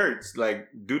or get hurt. Like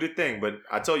do the thing. But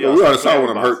I told you, we already saw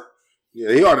them hurt.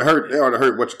 Yeah, he ought to hurt. They ought to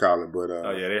hurt what you call it. But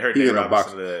they hurt. He in a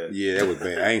box. Yeah, that was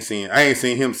bad. I ain't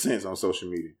seen him since on social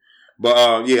media.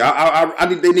 But they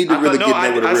need to really get in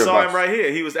there with a real box. I saw him right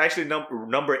here. He was actually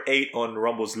number 8 on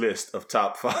Rumble's list of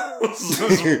top follows.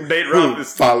 Nate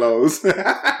Robinson follows.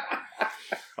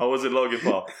 Or was it Logan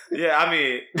Paul? Yeah, I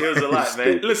mean, it was a lot,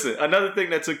 man. Listen, another thing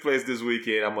that took place this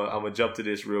weekend, I'm gonna jump to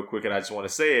this real quick, and I just want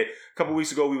to say it. A couple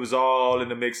weeks ago, we was all in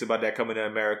the mix about that coming to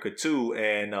America too,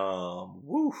 and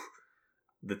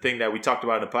the thing that we talked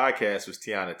about in the podcast was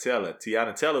Tiana Taylor.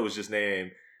 Tiana Taylor was just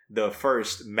named the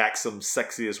first Maxim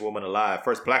Sexiest Woman Alive,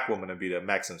 first black woman to be the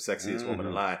Maxim Sexiest Woman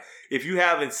Alive. If you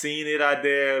haven't seen it out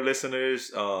there,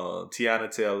 listeners, Tiana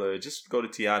Taylor, just go to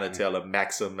Tiana Taylor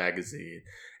Maxim magazine,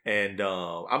 and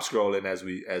I'm scrolling as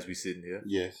we sitting here.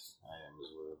 Yes, I am as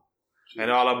well.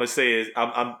 And all I'm gonna say is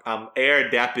I'm air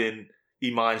dapping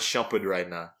Iman Shumpert right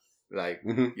now, like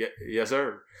yes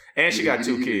sir. And she got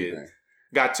 2 kids.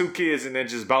 Got 2 kids and then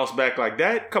just bounce back like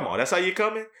that. Come on, that's how you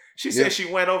coming? She said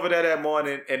she went over there that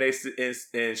morning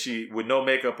and she with no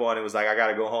makeup on and was like, I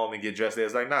gotta go home and get dressed. They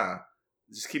was like, nah,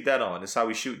 just keep that on. That's how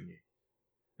we shooting you.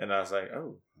 And I was like,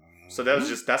 oh, so that's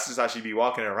just how she be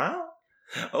walking around.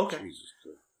 Okay,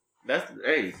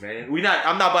 hey man,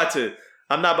 I'm not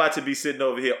about to be sitting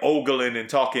over here ogling and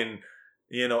talking,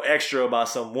 extra about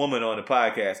some woman on the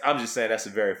podcast. I'm just saying that's a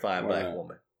very fine black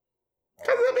woman.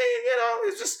 Because, I mean,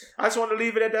 I just want to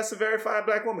leave it at that's a very fine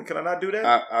black woman. Can I not do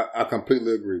that? I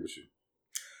completely agree with you.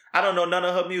 I don't know none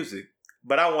of her music,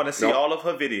 but I want to see all of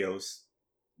her videos.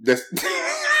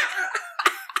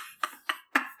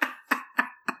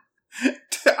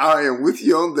 I am with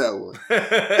you on that one.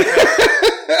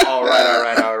 All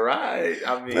right.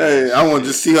 I mean, hey, I want to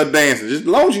just see her dancing. Just as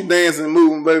long as you dancing and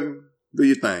moving, baby, do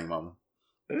your thing, mama.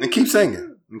 And keep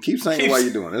singing. While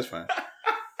you're doing it. That's fine.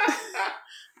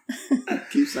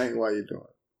 Keep saying while you're doing it.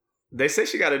 They say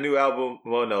she got a new album.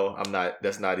 Well, no, I'm not.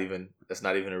 That's not even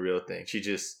a real thing.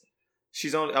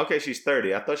 She's only okay. She's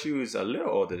 30. I thought she was a little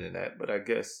older than that, but I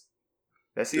guess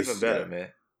that's even better, man.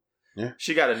 Yeah.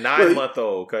 She got a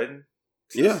 9-month-old, cousin.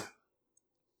 Yeah.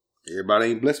 Everybody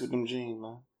ain't blessed with them genes,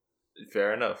 man.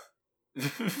 Fair enough.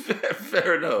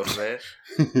 Fair enough, man.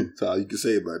 That's all you can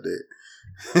say about that.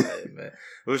 Hey, man.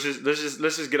 Let's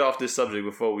just get off this subject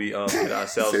before we get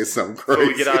ourselves say something crazy.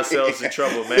 Before we get ourselves in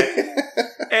trouble, man.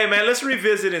 Hey man, let's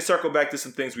revisit and circle back to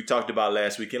some things we talked about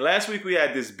last week. And last week we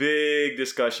had this big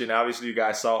discussion. Obviously, you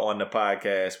guys saw on the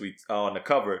podcast, on the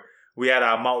cover, we had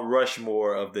our Mount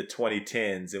Rushmore of the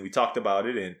 2010s, and we talked about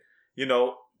it. And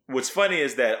what's funny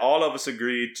is that all of us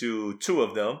agreed to 2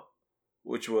 of them.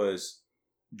 which was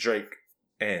Drake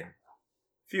and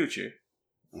Future.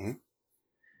 Mhm.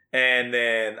 And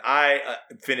then I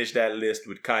finished that list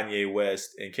with Kanye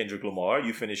West and Kendrick Lamar.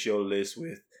 You finished your list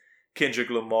with Kendrick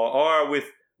Lamar, or with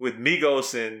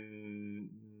Migos and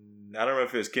I don't know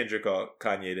if it was Kendrick or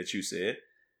Kanye that you said.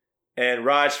 And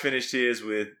Raj finished his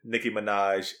with Nicki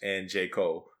Minaj and J.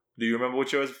 Cole. Do you remember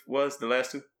what yours was, the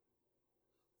last two?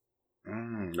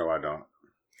 No, I don't.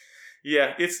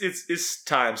 Yeah, it's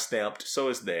time stamped, so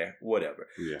it's there. Whatever.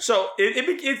 Yeah. So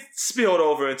it spilled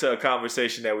over into a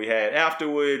conversation that we had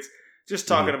afterwards, just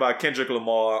talking about Kendrick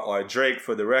Lamar or Drake.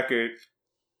 For the record,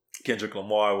 Kendrick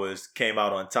Lamar came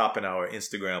out on top in our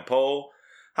Instagram poll.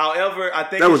 However, I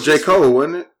think that was J. Cole,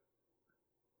 wasn't it?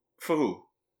 For who?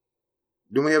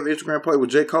 Didn't we have an Instagram play with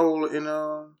J. Cole and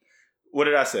What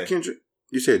did I say? Kendrick?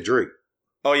 You said Drake.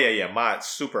 Oh yeah. My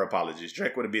super apologies.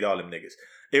 Drake would have beat all them niggas.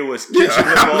 It was Kendrick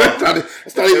Lamar.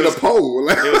 That's not even a poll.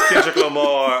 It was Kendrick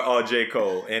Lamar or J.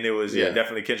 Cole, and it was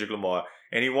definitely Kendrick Lamar,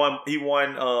 and he won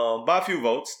by a few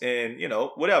votes, and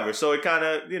whatever. So it kind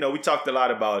of we talked a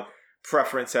lot about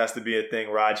preference has to be a thing.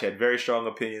 Raj had very strong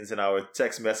opinions in our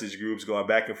text message groups going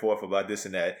back and forth about this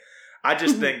and that. I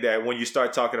just think that when you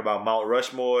start talking about Mount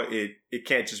Rushmore, it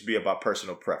can't just be about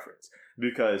personal preference,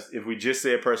 because if we just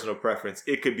say personal preference,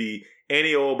 it could be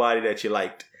any old body that you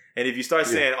liked. And if you start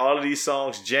saying all of these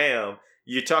songs jam,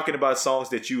 you're talking about songs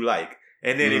that you like.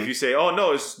 And then if you say, oh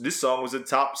no, this song was a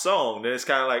top song, then it's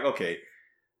kind of like, okay,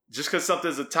 just because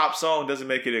something's a top song doesn't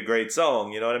make it a great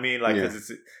song. You know what I mean? Like,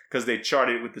 because they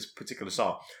charted with this particular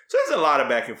song. So there's a lot of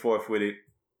back and forth with it.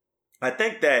 I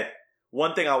think that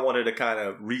one thing I wanted to kind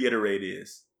of reiterate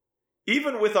is,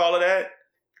 even with all of that,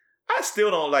 I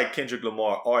still don't like Kendrick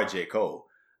Lamar or J. Cole.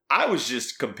 I was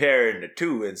just comparing the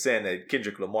two and saying that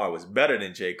Kendrick Lamar was better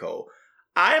than J. Cole.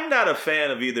 I'm not a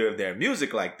fan of either of their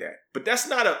music like that. But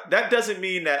that doesn't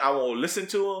mean that I won't listen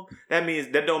to them.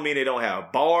 That don't mean they don't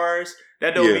have bars.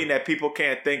 That don't mean that people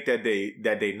can't think that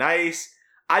they nice.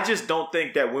 I just don't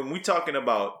think that when we're talking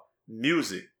about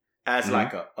music as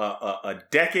like a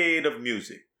decade of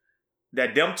music,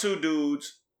 that them two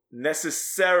dudes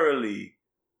necessarily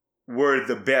were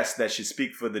the best that should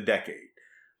speak for the decade.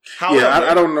 However,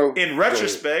 I don't know. In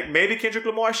retrospect, maybe Kendrick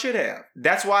Lamar should have.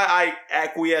 That's why I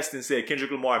acquiesced and said Kendrick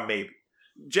Lamar maybe.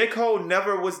 J. Cole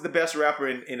never was the best rapper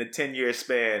in a 10-year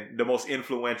span, the most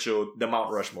influential, the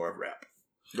Mount Rushmore of rap.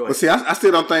 Go ahead. But see, I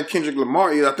still don't think Kendrick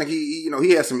Lamar is. I think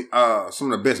he has some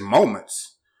of the best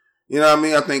moments. You know what I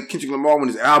mean? I think Kendrick Lamar, when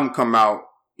his album come out,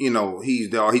 he's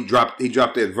there. He dropped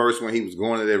that verse when he was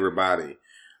going at everybody.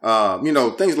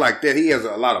 Things like that. He has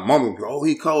a lot of moments. Oh,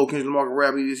 he cold. Kendrick Lamar can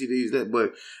rap. He this, he does that.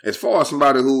 But as far as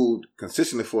somebody who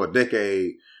consistently for a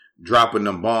decade dropping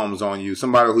them bombs on you,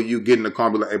 somebody who you get in the car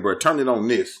and be like, hey, bro, turn it on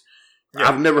this. Yeah.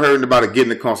 I've never heard anybody get in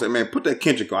the car and say, man, put that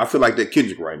Kendrick on. I feel like that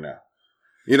Kendrick right now.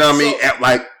 You know what I mean? At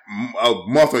like a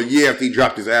month or a year after he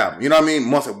dropped his album. You know what I mean?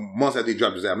 Months after he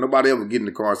dropped his album. Nobody ever get in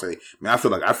the car and say, man, I feel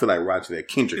like Roger that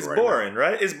Kendrick it's right boring, now.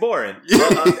 right? It's boring.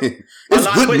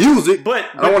 It's good music, but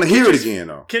I don't want to hear it again,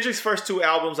 though. Kendrick's first two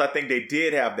albums, I think they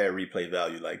did have that replay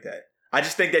value like that. I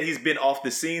just think that he's been off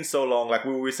the scene so long, like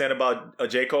we were saying about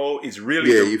J. Cole, is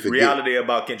really the reality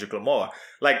about Kendrick Lamar.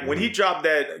 Like when he dropped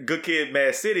that Good Kid,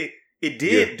 Mad City, it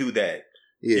did do that.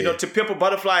 Yeah. To Pimp a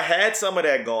Butterfly had some of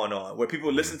that going on, where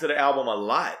people listen to the album a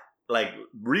lot, like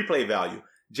replay value.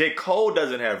 J. Cole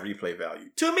doesn't have replay value.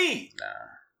 To me. Nah.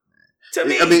 To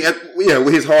me. I mean,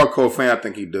 with his hardcore fan, I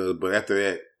think he does. But after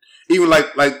that, even I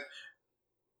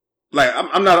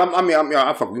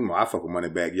fuck with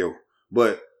Moneybagg Yo.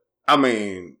 But I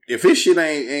mean, if his shit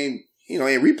ain't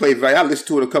replay value, I listened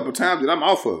to it a couple times and I'm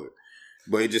off of it.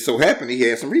 But it just so happened he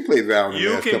had some replay value.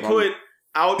 You can put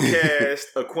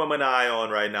Outkast, Aquemini on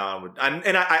right now,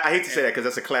 and I hate to say that because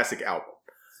that's a classic album.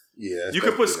 Yeah, you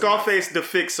could put Scarface The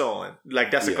Fix on,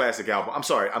 like that's a classic album. I'm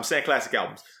sorry, I'm saying classic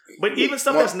albums, but even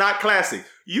stuff that's not classic,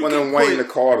 you can put the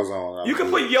Carters on. You can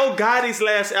put Yo Gotti's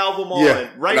last album on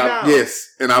right now. Yes,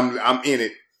 and I'm in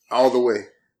it all the way.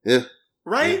 Yeah,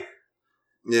 right.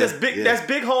 Yeah, that's big. Yeah. That's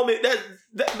big homie.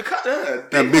 That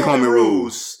big homie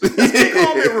rules. That's big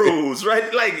homie rules,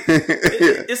 right? Like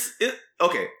it's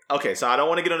okay. So I don't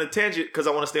want to get on a tangent because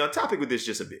I want to stay on topic with this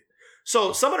just a bit.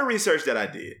 So some of the research that I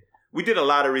did, we did a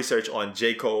lot of research on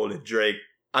J. Cole and Drake.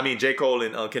 I mean J. Cole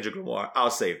and Kendrick Lamar.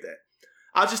 I'll save that.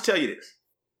 I'll just tell you this.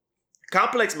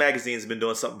 Complex Magazine has been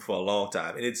doing something for a long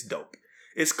time, and it's dope.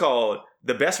 It's called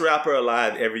The Best Rapper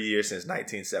Alive Every Year Since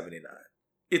 1979.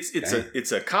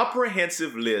 It's a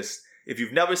comprehensive list. If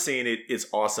you've never seen it, it's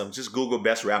awesome. Just Google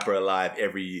Best Rapper Alive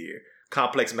Every Year.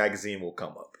 Complex Magazine will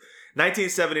come up.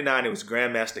 1979, it was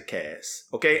Grandmaster Caz.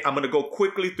 Okay, I'm going to go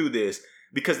quickly through this.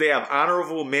 because they have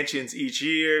honorable mentions each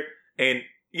year. And,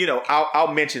 you know,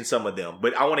 I'll mention some of them,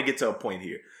 but I want to get to a point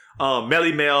here.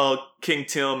 Melly Mel, King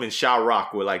Tim, and Sha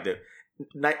Rock were like the...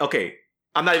 Okay,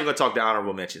 I'm not even going to talk the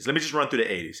honorable mentions. Let me just run through the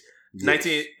 80s. Yes.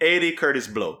 1980, Curtis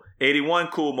Blow. 81,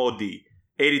 Kool Moe Dee.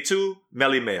 82,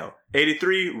 Melly Mel.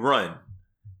 83, Run.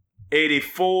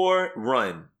 84,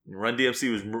 Run. Run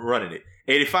DMC was running it.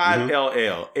 85,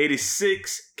 LL.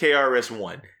 86,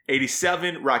 KRS-One.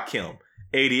 87, Rakim.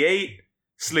 88,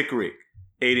 Slick Rick.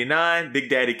 89, Big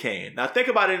Daddy Kane. Now think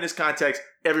about it in this context.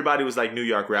 Everybody was like New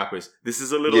York rappers. This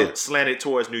is a little slanted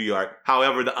towards New York.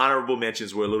 However, the honorable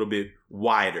mentions were a little bit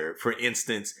wider. For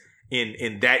instance,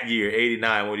 in that year,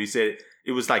 89, when he said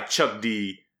it was like Chuck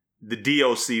D, the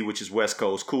DOC, which is West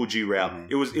Coast, Cool G Rap.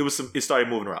 It started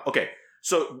moving around. Okay,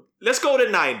 so let's go to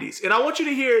 90s. And I want you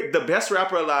to hear the best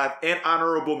rapper alive and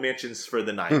honorable mentions for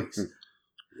the 90s.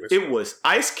 It was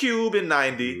Ice Cube in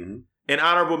 90. And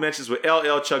honorable mentions with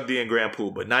LL, Chuck D, and Grand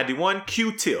Puba. 91,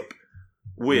 Q-Tip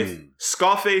with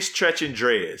Scarface, Tretch, and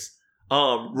Drez.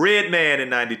 Redman in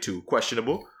 92,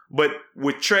 questionable, but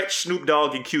with Tretch, Snoop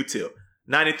Dogg, and Q-Tip.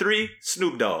 93,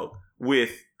 Snoop Dogg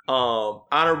with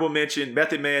honorable mention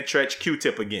Method Man, Tretch,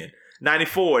 Q-Tip again.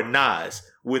 94, Nas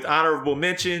with honorable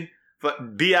mention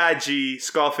B.I.G.,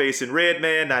 Scarface, and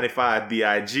Redman. 95,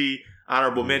 B.I.G.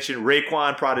 Honorable mention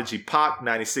Raekwon, Prodigy, Pac.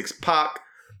 96, Pac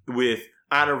with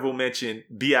honorable mention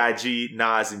B.I.G.,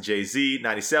 Nas, and Jay-Z.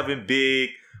 97, Big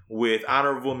with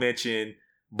honorable mention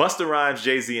Busta Rhymes,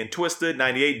 Jay-Z, and Twista.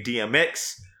 98,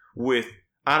 DMX with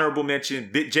honorable mention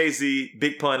Jay-Z,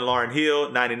 Big Pun, Lauryn Hill.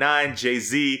 99,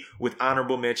 Jay-Z with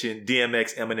honorable mention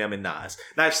DMX, Eminem, and Nas.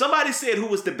 Now, if somebody said who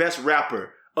was the best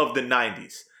rapper of the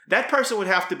 90s, that person would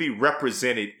have to be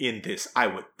represented in this, I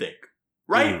would think.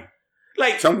 Right?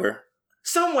 Like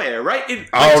somewhere, right?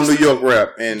 All New York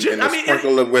rap and a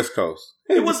sprinkle of West Coast.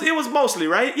 It was mostly,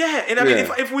 right? Yeah. And I mean,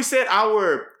 if we said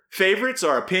our favorites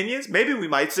or opinions, maybe we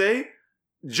might say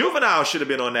Juvenile should have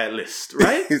been on that list,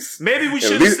 right? Maybe we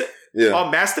should have said,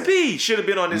 or Master P should have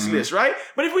been on this list, right?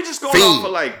 But if we just going off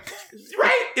of like,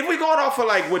 right? If we're going off of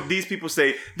like what these people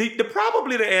say,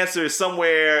 probably the answer is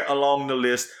somewhere along the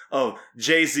list of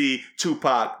Jay-Z,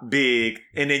 Tupac, Big,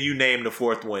 and then you name the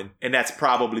fourth one, and that's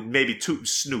probably maybe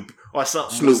Snoop or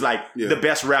something was like the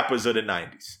best rappers of the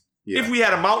 90s. Yeah. If we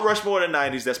had a Mount Rushmore in the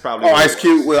 90s, that's probably Ice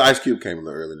Cube. Well, Ice Cube came a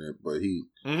little earlier, but he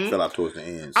fell out towards the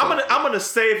end. So. I'm gonna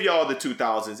save y'all the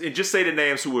 2000s and just say the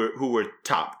names who were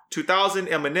top. 2000,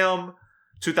 Eminem.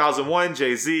 2001,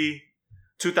 Jay-Z.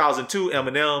 2002,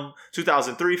 Eminem.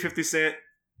 2003, 50 Cent.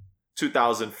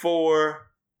 2004,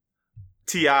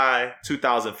 T.I.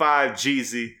 2005,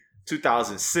 Jeezy.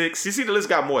 2006, you see the list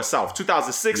got more south.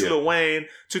 2006, Lil Wayne.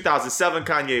 2007,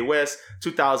 Kanye West.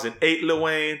 2008, Lil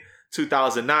Wayne.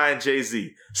 2009,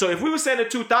 Jay-Z. So if we were saying the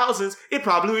 2000s, it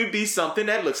probably would be something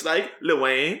that looks like Lil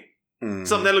Wayne,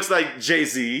 something that looks like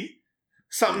Jay-Z,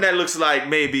 something that looks like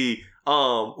maybe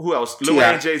who else? Lil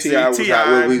Wayne, Jay-Z,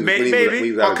 T.I.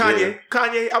 Maybe or Kanye.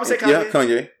 Kanye, I would say Kanye. Yeah,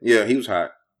 Kanye. Yeah, he was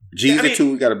hot. Jeezy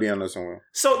too, we got to be on there somewhere.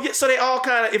 So they all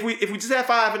kind of, if we just had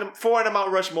four in the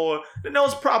Mount Rushmore, then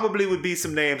those probably would be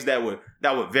some names that were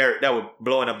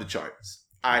blowing up the charts.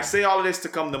 I say all of this to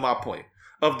come to my point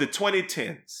of the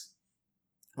 2010s.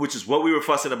 Which is what we were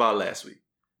fussing about last week.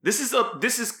 This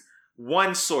is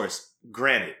one source,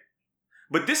 granted.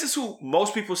 But this is who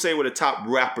most people say were the top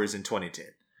rappers in 2010.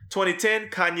 2010,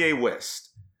 Kanye West.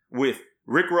 With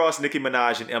Rick Ross, Nicki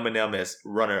Minaj, and Eminem as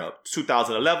runner-up.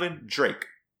 2011, Drake.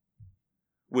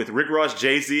 With Rick Ross,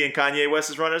 Jay-Z, and Kanye West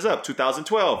as runners-up.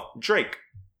 2012, Drake.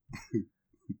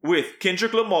 With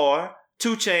Kendrick Lamar,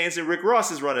 2 Chainz, and Rick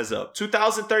Ross as runners-up.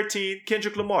 2013,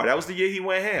 Kendrick Lamar. That was the year he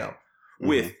went ham.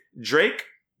 With Drake,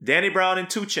 Danny Brown, and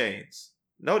 2 Chainz.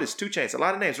 Notice 2 Chainz, a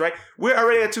lot of names, right? We're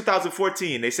already at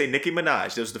 2014. They say Nicki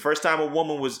Minaj. This was the first time a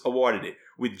woman was awarded it.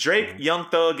 With Drake, Young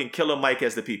Thug, and Killer Mike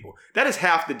as the people. That is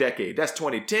half the decade. That's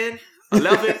 2010,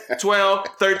 11, 12,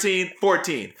 13,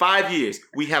 14. 5 years.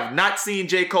 We have not seen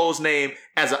J. Cole's name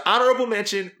as an honorable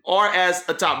mention or as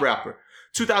a top rapper.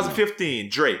 2015,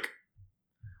 Drake.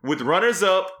 With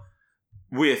runners-up,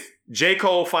 with J.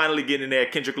 Cole finally getting there,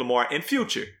 Kendrick Lamar, and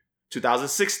Future.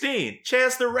 2016,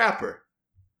 Chance the Rapper.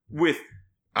 With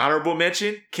honorable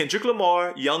mention, Kendrick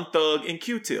Lamar, Young Thug, and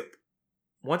Q-Tip.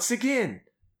 Once again,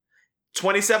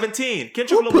 2017,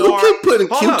 Kendrick Lamar. Who keep putting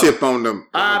Q-Tip on them?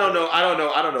 I don't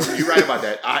know. You're right about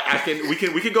that.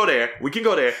 We can go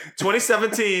there.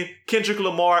 2017, Kendrick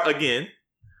Lamar again.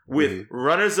 With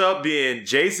runners-up being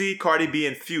Jay-Z, Cardi B,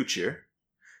 and Future.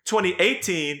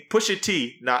 2018, Pusha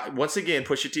T. Now, once again,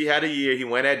 Pusha T had a year. He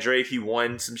went at Drake. He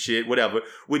won some shit, whatever.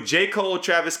 With J. Cole,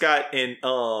 Travis Scott, and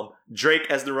Drake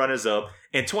as the runners-up.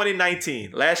 In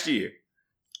 2019, last year,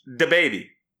 DaBaby,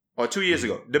 or 2 years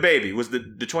ago, DaBaby was the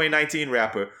 2019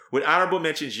 rapper with honorable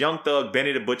mentions Young Thug,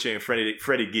 Benny the Butcher, and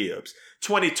Freddie Gibbs.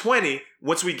 2020,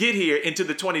 once we get here into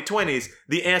the 2020s,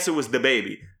 the answer was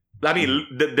DaBaby. I mean,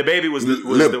 DaBaby was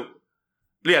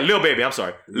Lil Baby. I'm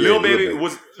sorry, Lil Baby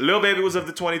was of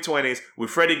the 2020s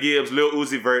with Freddie Gibbs, Lil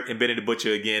Uzi Vert, and Benny the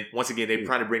Butcher again. Once again, they're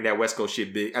trying to bring that West Coast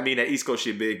shit big. I mean, that East Coast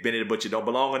shit big. Benny the Butcher don't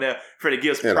belong on there. Freddie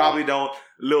Gibbs probably don't.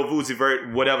 Lil Uzi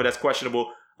Vert, whatever, that's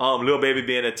questionable. Lil Baby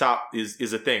being at the top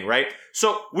is a thing, right?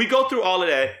 So we go through all of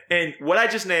that, and what I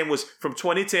just named was from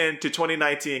 2010 to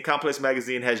 2019. Complex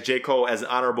Magazine has J. Cole as an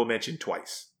honorable mention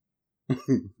twice.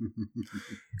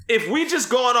 If we just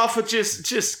going off of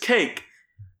just cake,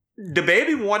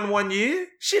 DaBaby won 1 year.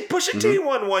 Shit, Pusha T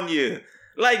won 1 year.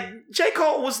 Like, J.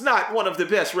 Cole was not one of the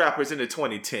best rappers in the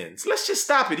 2010s. Let's just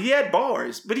stop it. He had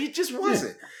bars, but he just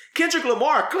wasn't. Yeah. Kendrick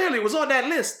Lamar clearly was on that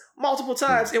list multiple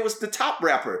times. It was the top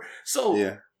rapper.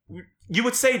 So you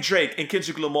would say Drake and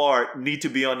Kendrick Lamar need to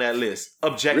be on that list.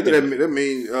 Objectively. Really, that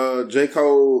means J.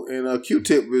 Cole and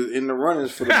Q-Tip was in the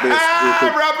runnings for the best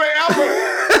rapper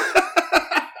ever.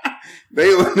 They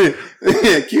on it.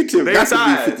 Yeah, Q-Tip got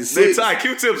to be 56. They tied.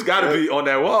 Q-Tip's got to be on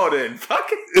that wall then. Fuck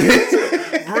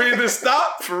it. Breathe and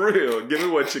stop. For real. Give me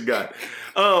what you got.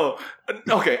 Oh,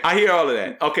 okay. I hear all of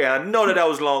that. Okay, I know that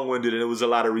was long-winded and it was a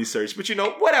lot of research. But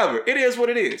whatever. It is what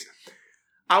it is.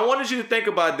 I wanted you to think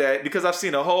about that because I've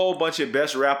seen a whole bunch of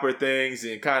best rapper things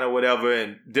and kind of whatever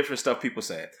and different stuff people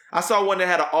saying. I saw one that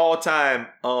had an all-time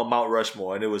Mount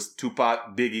Rushmore, and it was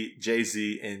Tupac, Biggie,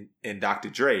 Jay-Z, and Dr.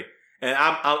 Dre. And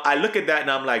I look at that and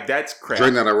I'm like, that's crap.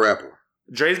 Dre's not a rapper.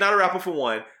 Dre's not a rapper for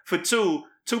one. For two,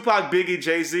 Tupac, Biggie,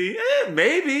 Jay-Z,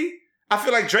 maybe. I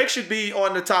feel like Drake should be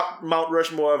on the top Mount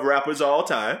Rushmore of rappers all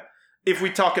time. If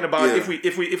we talking about if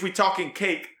we talking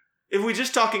cake, if we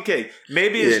just talking cake,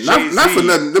 maybe it's Jay-Z. Not for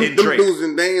nothing. Them Drake.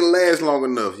 dudes, they ain't last long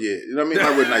enough yet. You know what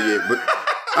I mean? Not yet, but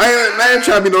I ain't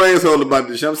trying to be no asshole about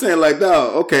this shit. I'm saying like,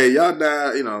 dog, okay, y'all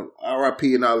die,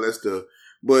 R.I.P. and all that stuff,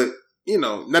 but.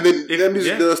 Now that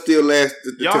music does still last.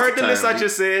 Y'all heard the list I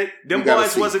just said? Them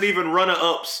boys wasn't even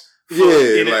runner-ups in the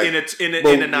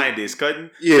 90s, cutting.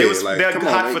 Yeah, they're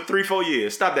hot for 3-4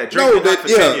 years. Stop that. Drake been hot for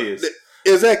 10 years.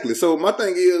 Exactly. So my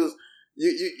thing is,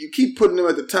 you keep putting them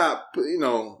at the top,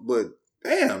 but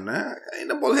damn, nah, ain't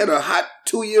nobody had a hot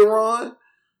 2-year run.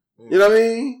 You know what I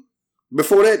mean?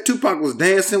 Before that, Tupac was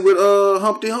dancing with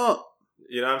Humpty Hump.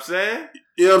 You know what I'm saying?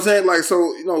 You know what I'm saying? Like,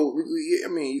 so,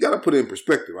 you got to put it in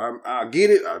perspective. I get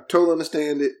it. I totally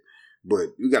understand it.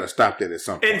 But you got to stop that at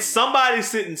some point. And somebody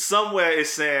sitting somewhere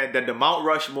is saying that the Mount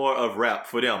Rushmore of rap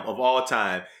for them of all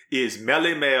time is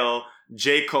Melly Mel,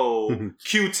 J. Cole,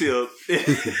 Q-Tip,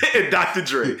 and Dr.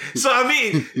 Dre. So, I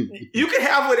mean, you can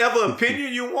have whatever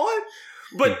opinion you want.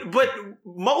 But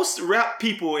most rap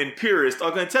people and purists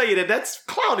are going to tell you that that's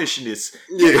clownishness.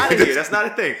 Get out of here. That's not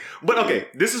a thing. But, okay,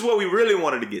 this is what we really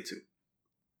wanted to get to.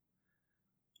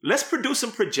 Let's produce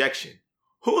some projection.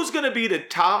 Who's going to be the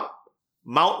top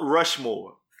Mount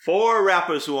Rushmore? 4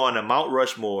 rappers who are on the Mount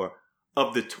Rushmore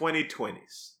of the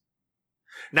 2020s.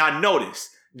 Now,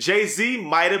 notice, Jay-Z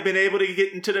might have been able to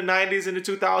get into the 90s and the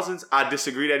 2000s. I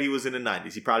disagree that he was in the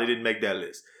 90s. He probably didn't make that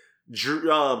list.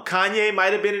 Kanye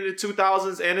might have been in the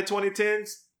 2000s and the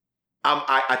 2010s.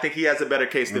 I think he has a better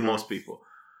case than most people.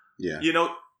 Yeah.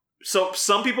 So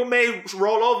some people may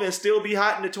roll over and still be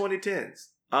hot in the 2010s.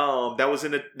 That was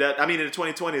in the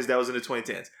 2020s. That was in the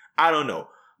 2010s. I don't know,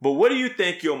 but what do you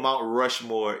think your Mount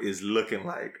Rushmore is looking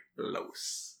like,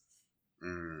 Los?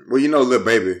 Well, Lil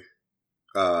Baby,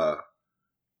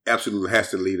 absolutely has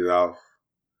to lead it off.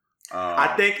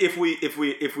 I think if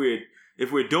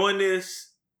we're doing this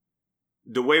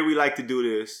the way we like to do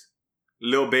this,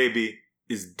 Lil Baby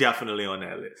is definitely on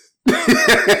that list.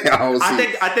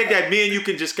 I think that me and you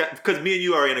can just, because me and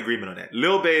you are in agreement on that.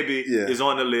 Lil Baby is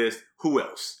on the list. Who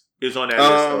else is on that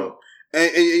list?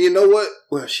 And you know what?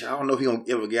 Well, shit, I don't know if he's going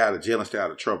to ever get out of jail and stay out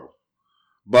of trouble.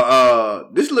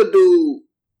 But this little dude,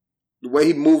 the way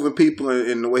he moving people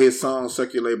and the way his songs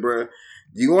circulate, bro,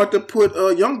 you want to put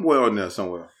Young Boy on there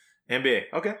somewhere. NBA,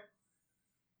 okay.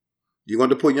 You want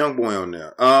to put Young Boy on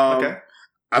there. Okay.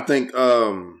 I think,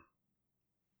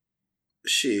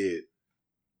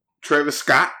 Travis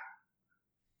Scott.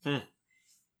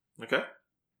 Okay.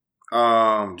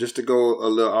 Just to go a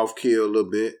little off key a little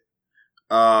bit.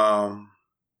 Who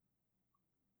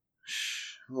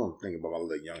I'm thinking about my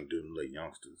little young dude and little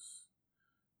youngsters.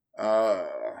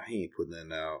 He ain't putting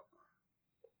nothing out.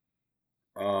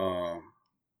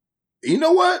 You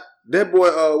know what? That boy,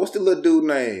 what's the little dude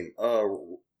name?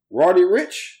 Roddy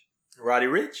Ricch? Roddy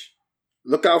Ricch?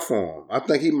 Look out for him. I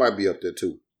think he might be up there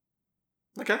too.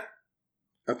 Okay.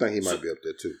 I think he might be up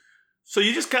there too. So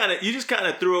you just kind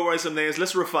of threw away some names.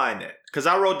 Let's refine that, because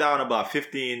I wrote down about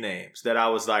 15 names that I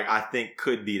was like, I think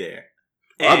could be there.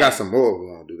 And, I got some more. We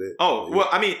want to do that. Oh, well,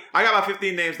 I mean, I got about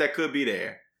 15 names that could be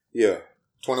there. Yeah.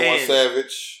 21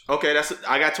 Savage. Okay,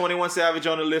 I got 21 Savage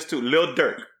on the list too. Lil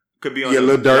Durk could be on. Yeah,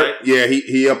 Lil Durk. Right? Yeah,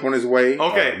 he up on his way.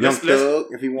 Okay, Young Thug,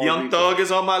 if he wants. Young Thug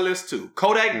is on my list too.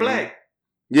 Kodak Black.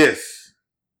 Yes.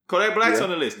 Kodak Black's on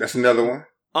the list. That's another one.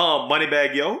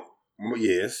 Moneybagg Yo.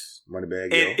 Yes,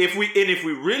 Moneybagg Yo. And if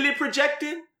we really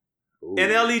projecting,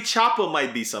 NLE Chopper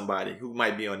might be somebody who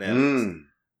might be on that list.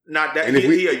 Not that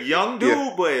he a young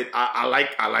dude, but I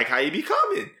like how he be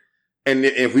coming. And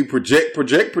if we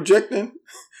projecting,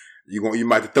 you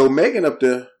might throw Megan up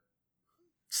there.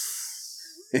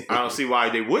 I don't see why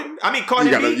they wouldn't. I mean,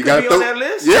 Cardi B could be on that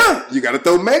list. Yeah, you got to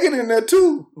throw Megan in there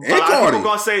too. But a lot of people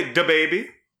gonna say DaBaby.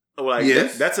 Like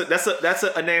yes. that's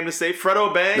a name to say.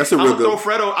 Fredo Bang. That's a real good.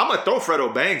 I'm gonna throw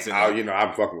Fredo Bangs in there. Oh,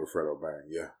 I'm fucking with Fredo Bang.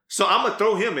 Yeah. So I'm gonna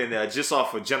throw him in there just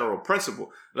off of general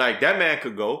principle. Like that man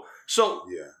could go. So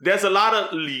there's a lot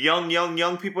of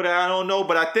young people that I don't know,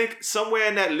 but I think somewhere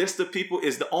in that list of people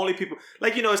is the only people.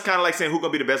 Like, it's kind of like saying who's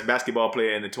gonna be the best basketball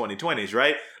player in the 2020s,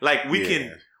 right? Like we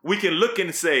can look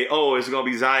and say, oh, it's gonna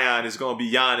be Zion, it's gonna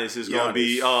be Giannis, it's gonna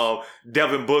be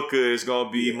Devin Booker, it's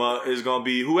gonna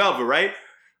be whoever, right?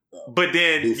 But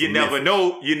then you never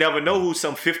know who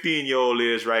some 15-year-old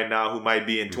is right now who might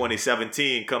be in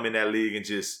 2017 come in that league and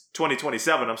just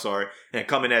 2027, and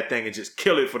come in that thing and just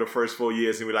kill it for the first 4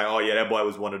 years and be like, oh yeah, that boy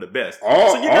was one of the best. Or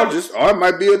it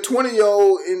might be a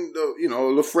 20-year-old in the a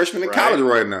little freshman in college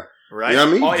right now. Right. You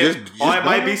know what I mean? Or it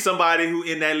might be somebody who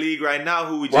in that league right now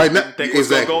who we just didn't think was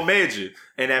going to go major.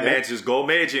 And that man just go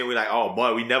major and we're like, oh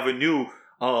boy, we never knew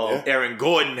Aaron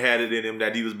Gordon had it in him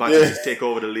that he was about to just take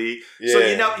over the league. So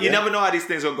you never know how these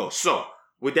things will go. So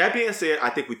with that being said, I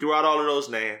think we threw out all of those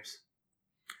names.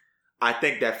 I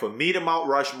think that for me, the Mount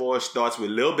Rushmore starts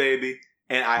with Lil Baby.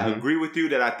 And I agree with you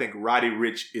that I think Roddy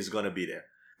Ricch is going to be there.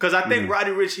 Because I think Roddy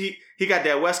Ricch, he got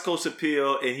that West Coast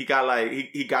appeal and he got like,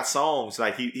 he got songs.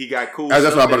 Like he got cool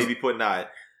stuff that he be putting out.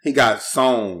 He got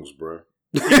songs, bro.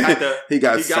 He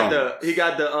got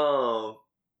the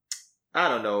I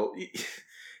don't know.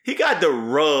 He got the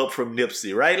rub from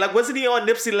Nipsey, right? Like, wasn't he on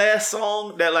Nipsey last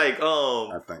song that like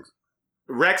I think so.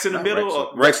 Rex in the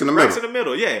Middle? Rex in the Middle. Rex in the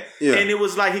Middle, yeah. And it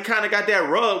was like he kind of got that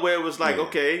rub where it was like,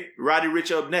 okay, Roddy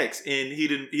Ricch up next, and he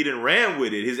didn't ran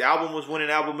with it. His album was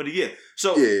winning album of the year.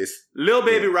 So Lil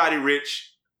Baby, Roddy Ricch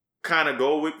kind of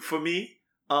go with for me.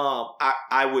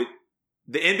 I would.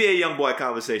 The NBA YoungBoy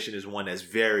conversation is one that's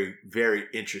very, very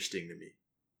interesting to me.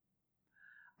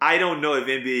 I don't know if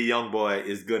NBA YoungBoy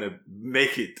is gonna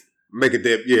make it. Make it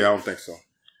there? Yeah, I don't think so.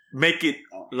 Make it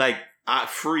like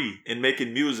free and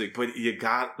making music, but you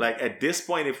got like at this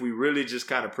point, if we really just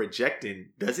kind of projecting,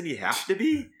 doesn't he have to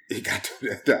be? He got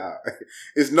to.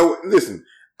 It's no. Listen,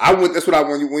 that's what I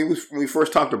when we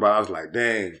first talked about. I was like,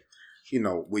 dang,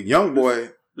 with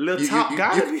YoungBoy, Lil Top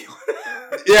gotta be.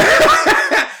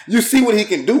 Yeah, you see what he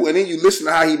can do, and then you listen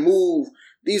to how he move.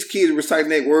 These kids reciting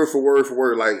that word for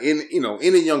word, like in a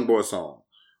YoungBoy song.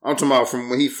 I'm talking about from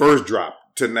when he first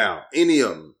dropped to now, any of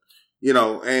them,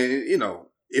 and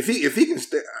if he can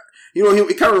stay,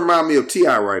 it kind of remind me of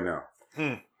T.I. right now.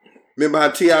 Remember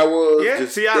how T.I. was? Yeah,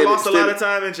 T.I. lost a lot of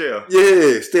time in jail.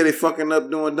 Yeah, steady fucking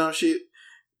up doing dumb shit.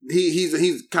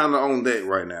 He's kind of on that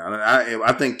right now, and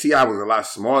I think T.I. was a lot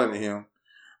smarter than him.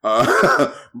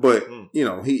 But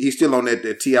he's still on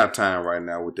that T.I. time right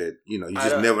now with that. You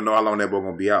just never know how long that boy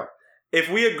gonna be out. If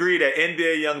we agree that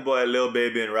NBA YoungBoy, Lil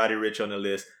Baby, and Roddy Ricch on the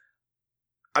list,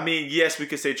 I mean, yes, we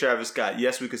could say Travis Scott.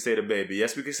 Yes, we could say DaBaby.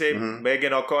 Yes, we could say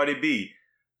Megan or Cardi B.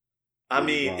 I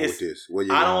mean, it's.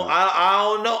 I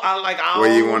don't know.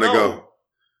 Where you want to go?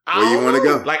 Where you want to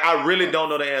go? Like, I really don't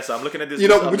know the answer. I'm looking at this.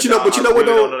 But you know what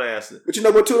though? Don't know the answer. But you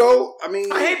know what too though? I mean,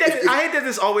 I hate that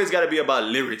this always got to be about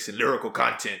lyrics and lyrical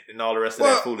content and all the rest of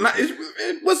that foolishness.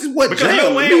 It's what because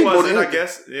Jam Lil Wayne wasn't, I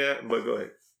guess. Yeah, but go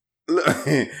ahead.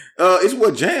 It's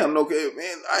what Jam. Okay,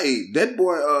 man. Hey, that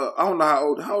boy. I don't know how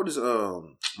old. How old is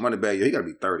Moneybagg Yo? He got to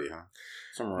be 30, huh?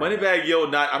 Moneybagg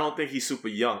Yo, I don't think he's super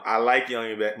young. I like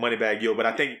Moneybagg Yo, but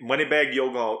I think Moneybagg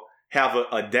Yo gonna have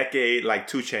a decade like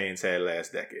 2 Chainz had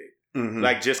last decade.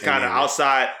 Like just kind of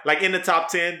outside, like in the top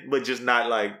 10, but just not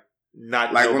like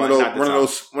one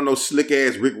of those slick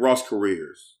ass Rick Ross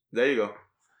careers. There you go.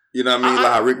 You know what I mean?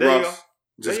 Like how Rick Ross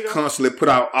just constantly put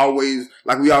out always,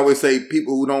 like we always say,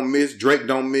 people who don't miss, Drake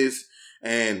don't miss,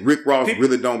 and Rick Ross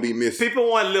really don't be missing. People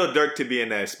want Lil Durk to be in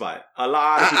that spot. A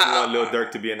lot of people want Lil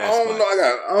Durk to be in that spot.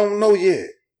 I don't know yet.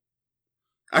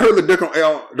 I heard the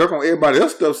Durk on everybody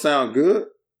else stuff sound good.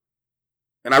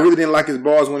 And I really didn't like his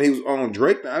bars when he was on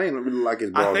Drake. I didn't really like his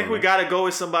bars. I think we got to go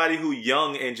with somebody who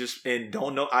young and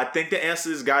don't know. I think the answer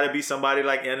has got to be somebody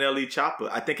like NLE Chopper.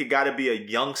 I think it got to be a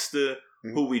youngster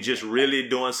who we just really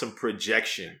doing some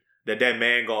projection that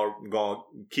man gonna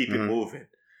keep it moving.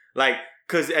 Like,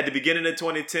 because at the beginning of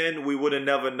 2010, we would have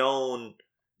never known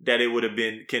that it would have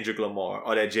been Kendrick Lamar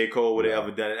or that J. Cole would have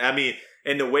ever done it. I mean,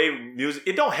 in the way music,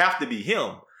 it don't have to be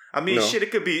him. I mean, shit,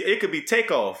 it could be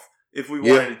Takeoff if we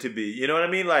wanted it to be. You know what I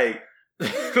mean? Like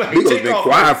Migos been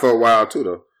quiet for a while too,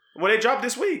 though. Well, they dropped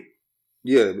this week.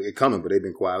 Yeah, it coming, but they've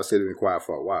been quiet. I said they've been quiet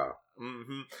for a while.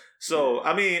 Mm-hmm. So,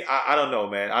 I mean, I don't know,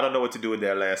 man. I don't know what to do with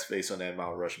that last space on that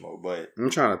Mount Rushmore, but I'm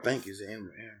trying to think. Is it in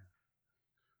there?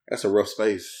 That's a rough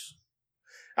space.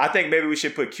 I think maybe we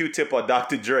should put Q-Tip or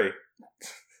Dr. Dre.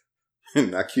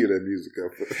 Not cue that music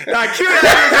up. Not cue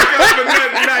that music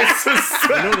up. Nice.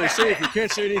 You know they say if you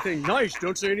can't say anything nice,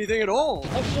 don't say anything at all.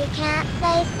 If you can't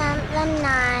say something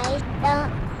nice,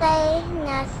 don't say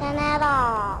nothing at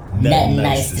all. Nothing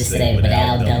nice to say, but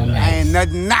Aldo nice. Ain't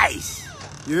nothing nice.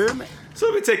 You hear me? So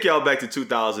let me take y'all back to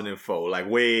 2004, like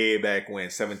way back when,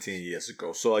 17 years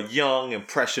ago. So a young,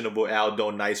 impressionable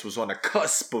Aldo Nice was on the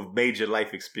cusp of major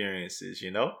life experiences,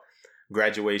 you know?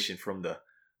 Graduation from the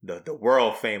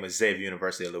world-famous Xavier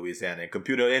University of Louisiana in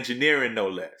computer engineering, no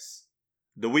less.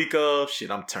 The week of,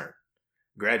 I'm turned.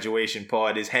 Graduation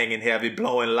parties, hanging heavy,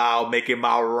 blowing loud, making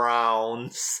my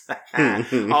rounds.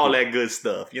 All that good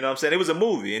stuff. You know what I'm saying? It was a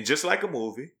movie, and just like a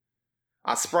movie,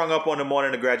 I sprung up on the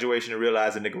morning of graduation and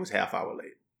realized the nigga was half hour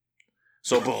late.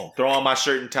 So boom, throw on my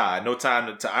shirt and tie. No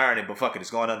time to iron it, but fuck it,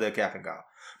 it's going under a cap and gown.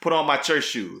 Put on my church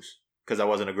shoes, because I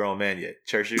wasn't a grown man yet.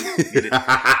 Church shoes, get it?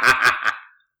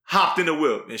 Hopped in the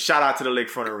whip and shot out to the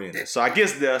Lakefront Arena. So I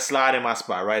guess they'll slide in my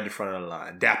spot right in front of the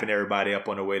line, dapping everybody up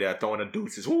on the way there, throwing the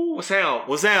deuces. Ooh, what's down?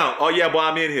 What's down? Oh yeah, boy,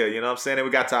 I'm in here. You know what I'm saying? And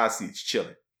we got to our seats,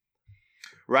 chilling.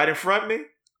 Right in front of me,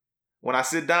 when I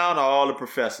sit down, are all the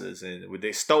professors and with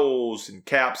their stoles and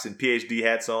caps and PhD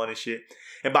hats on and shit.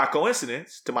 And by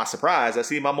coincidence, to my surprise, I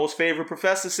see my most favorite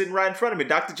professor sitting right in front of me,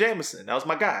 Dr. Jameson. That was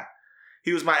my guy.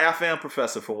 He was my FM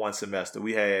professor for one semester.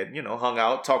 We had, hung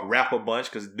out, talked rap a bunch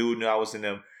because the dude knew I was in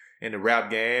the rap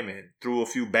game and threw a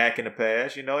few back in the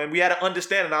past, and we had an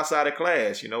understanding outside of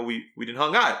class. We didn't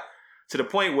hung out to the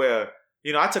point where,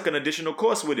 I took an additional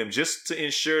course with him just to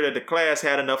ensure that the class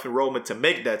had enough enrollment to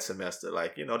make that semester.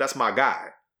 Like, that's my guy.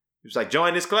 He was like,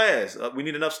 join this class. We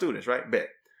need enough students, right? Bet.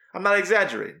 I'm not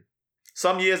exaggerating.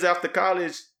 Some years after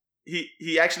college,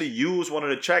 he actually used one of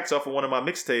the tracks off of one of my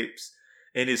mixtapes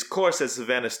in his course at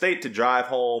Savannah State to drive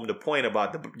home the point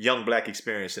about the young black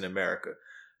experience in America.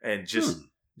 And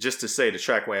just to say the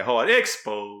track went hard.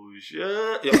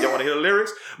 Exposure. Y'all want to hear the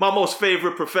lyrics? My most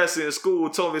favorite professor in school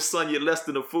told me, son, you're less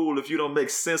than a fool if you don't make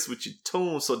sense with your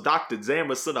tune. So Dr.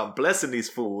 Jamerson, I'm blessing these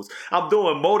fools. I'm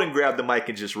doing more than grab the mic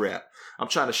and just rap. I'm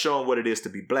trying to show them what it is to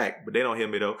be black, but they don't hear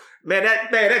me though. Man,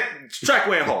 that track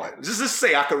went hard. Just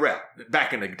say I could rap.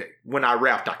 Back in the day, when I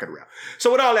rapped, I could rap.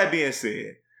 So with all that being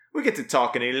said, we get to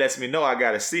talking and he lets me know I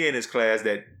got a C in his class,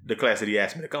 the class that he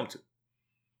asked me to come to.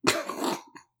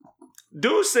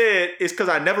 Dude said it's because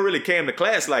I never really came to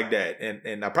class like that,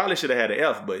 and I probably should have had an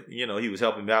F, but he was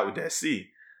helping me out with that C.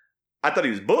 I thought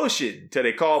he was bullshitting until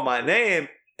they called my name,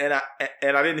 and I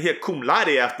didn't hear cum laude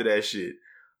after that shit.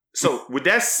 So with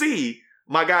that C,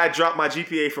 my guy dropped my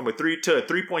GPA from a 3 to a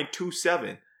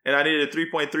 3.27, and I needed a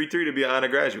 3.33 to be an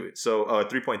undergraduate. So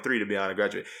 3.3 to be an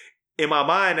undergraduate. In my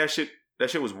mind, that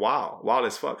shit was wild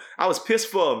as fuck. I was pissed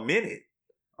for a minute,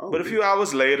 but a few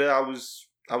hours later, I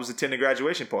was attending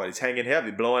graduation parties, hanging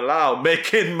heavy, blowing loud,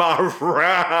 making my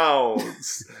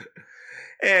rounds.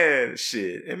 And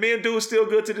shit. And me and dude still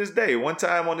good to this day. One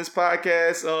time on this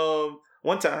podcast,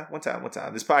 one time.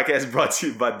 This podcast is brought to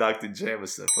you by Dr.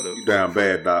 Jameson. You down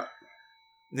bad, Doc.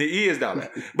 He is down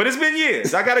bad. But it's been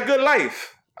years. I got a good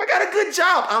life. I got a good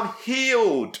job. I'm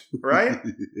healed, right?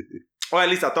 Or at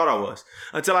least I thought I was.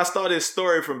 Until I started this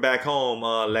story from back home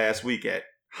last week at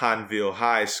Hanville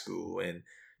High School. And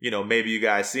maybe you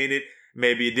guys seen it,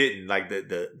 maybe you didn't. Like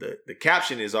the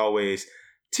caption is always,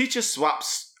 teacher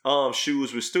swaps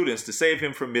shoes with students to save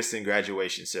him from missing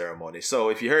graduation ceremony. So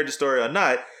if you heard the story or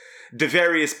not,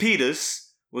 Devarius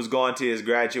Peters was going to his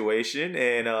graduation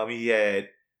and he had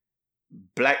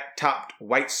black-topped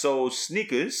white-soled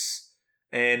sneakers,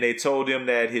 and they told him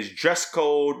that his dress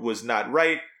code was not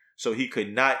right, so he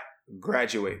could not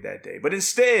graduate that day. But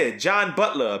instead, John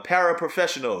Butler, a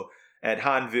paraprofessional at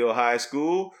Hanville High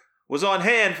School, was on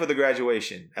hand for the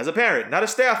graduation as a parent, not a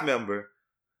staff member.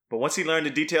 But once he learned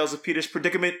the details of Peter's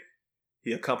predicament,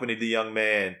 he accompanied the young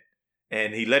man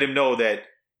and he let him know that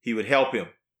he would help him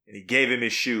And he gave him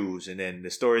his shoes. And then the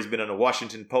story's been on the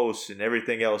Washington Post and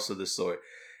everything else of the sort.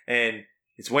 And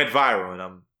it's went viral. And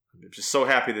I'm just so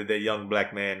happy that young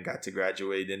black man got to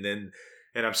graduate. And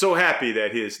I'm so happy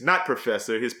that his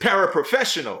paraprofessor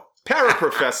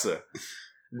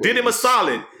did him a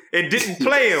solid and didn't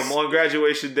play him on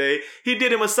graduation day. He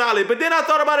did him a solid. But then I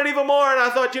thought about it even more, and I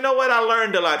thought, you know what? I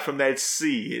learned a lot from that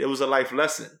scene. It was a life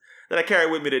lesson that I carry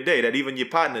with me today, that even your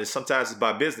partners sometimes is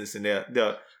by business, and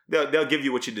they'll give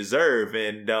you what you deserve.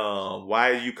 And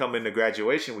why you come into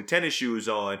graduation with tennis shoes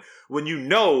on when you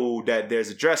know that there's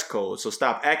a dress code? So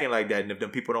stop acting like that. And if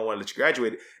them people don't want to let you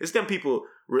graduate, it's them people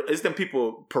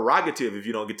prerogative if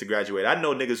you don't get to graduate. I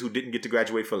know niggas who didn't get to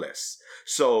graduate for less.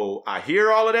 So I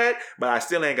hear all of that, but I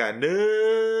still ain't got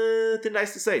nothing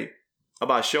nice to say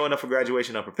about showing up for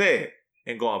graduation unprepared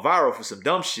and going viral for some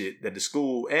dumb shit that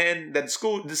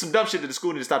some dumb shit that the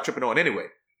school need to stop tripping on anyway.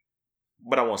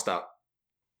 But I won't stop.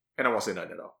 And I won't say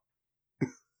nothing at all.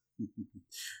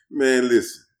 Man,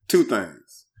 listen. 2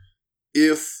 things.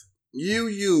 If you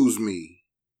use me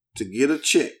to get a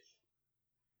check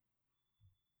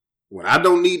when I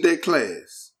don't need that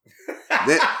class,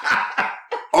 that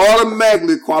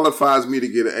automatically qualifies me to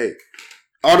get an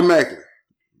A. Automatically.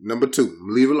 Number 2.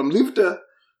 I'm leave it there.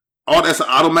 Oh, that's an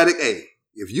automatic A.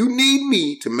 If you need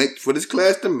me to make for this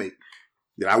class to make,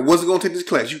 that I wasn't going to take this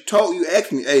class. You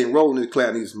asked me, hey, enroll in this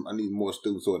class. I need more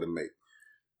students to make.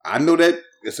 I know that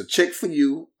it's a check for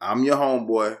you. I'm your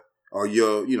homeboy, or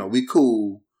we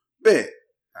cool. Bet.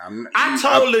 I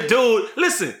told the dude,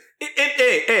 listen,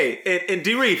 and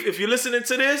D-Reef, if you're listening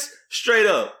to this, straight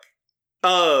up,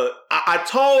 I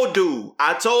told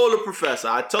the professor,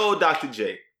 I told Dr.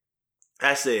 J,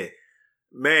 I said,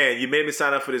 man, you made me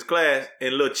sign up for this class,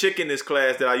 and little chick in this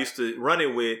class that I used to run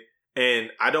it with, and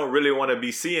I don't really want to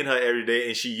be seeing her every day,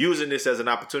 and she using this as an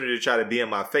opportunity to try to be in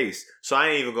my face, so I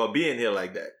ain't even going to be in here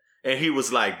like that. And he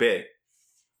was like, bet.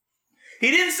 He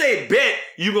didn't say, bet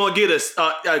you going to get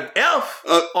an F,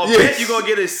 or yes. Bet you going to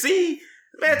get a C.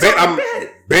 Man,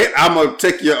 bet I'm going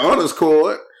to take your honors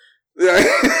cord. He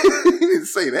didn't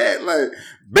say that. Like,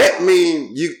 bet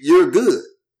mean you're good.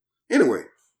 Anyway,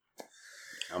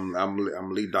 I'm gonna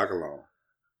leave Doc alone.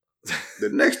 The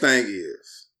next thing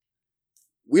is,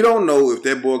 we don't know if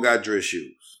that boy got dress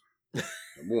shoes.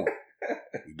 Number 1.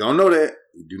 You don't know that.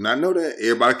 You do not know that.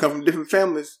 Everybody come from different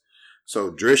families.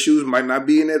 So dress shoes might not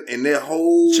be in that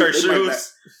whole church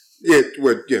shoes.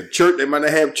 Church. They might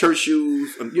not have church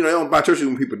shoes. They don't buy church shoes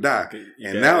when people die.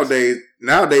 And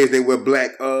nowadays they wear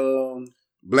black and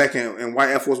white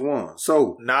Air Force Ones.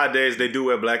 So nowadays they do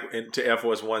wear black to Air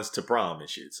Force Ones to prom and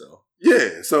shit. So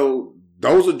yeah, so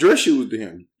those are dress shoes to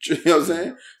him. You know what I'm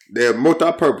saying? They're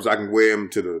multi-purpose. I can wear them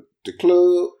to the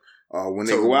club. When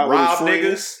they go out with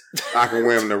friends, I can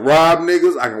wear them to rob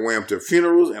niggas. I can wear them to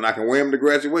funerals, and I can wear them to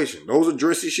graduation. Those are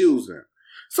dressy shoes then.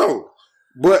 So,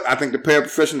 but I think the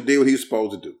paraprofessional did what he was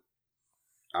supposed to do.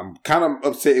 I'm kind of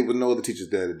upset it was no other teachers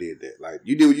there that did that. Like,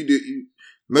 you did what you did. You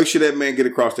make sure that man get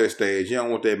across that stage. You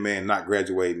don't want that man not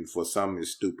graduating for something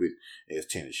as stupid as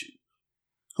tennis shoes.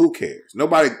 Who cares?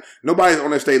 Nobody's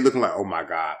on that stage looking like, oh my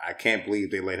God, I can't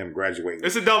believe they let him graduate.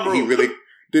 It's a dumb rule.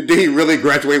 Did he really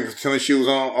graduate with tennis shoes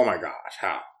on? Oh my gosh,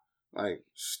 how? Like,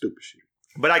 stupid shit.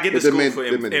 But I get the school for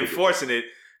enforcing it,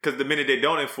 because the minute they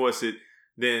don't enforce it,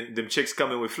 then them chicks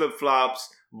come in with flip-flops,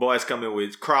 boys come in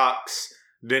with Crocs,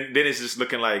 then it's just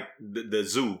looking like the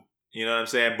zoo. You know what I'm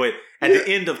saying? But at the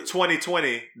end of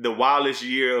 2020, the wildest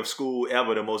year of school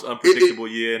ever, the most unpredictable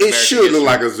year in American history. It should look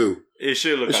like a zoo. It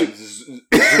should look like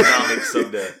zoonomics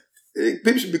up there.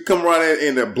 People should be coming around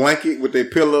in their blanket with their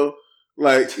pillow.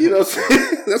 Like, you know what I'm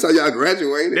saying? That's how y'all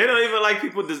graduated. They don't even like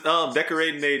people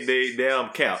decorating their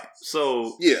cap.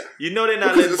 So, yeah. You know they're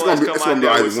not letting boys come out there. It's going to be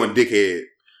always one dickhead.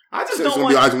 It's going to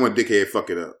be always one dickhead fuck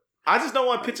it up. I just don't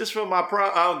want pictures from my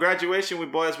graduation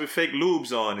with boys with fake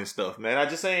lubes on and stuff, man. I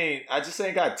just ain't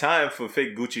got time for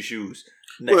fake Gucci shoes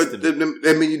next to me.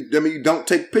 That mean you don't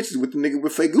take pictures with the nigga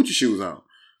with fake Gucci shoes on.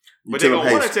 But they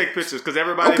don't want to take pictures because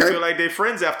everybody feel like they're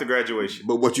friends after graduation.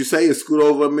 But what you say is scoot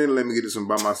over a minute, let me get this one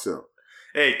by myself.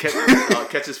 Hey, catch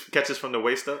us from the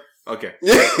waist up? Okay.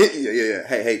 Yeah.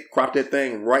 Hey, crop that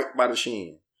thing right by the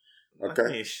shin.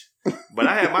 Okay. But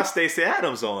I had my Stacey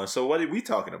Adams on, so what are we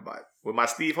talking about? With my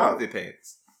Steve Harvey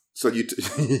pants. So you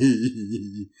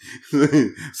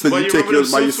you take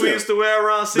yours by yourself. We used to wear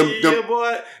around CEU,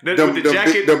 boy? With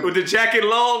the jacket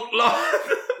long.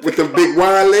 With the big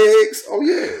wide legs? Oh,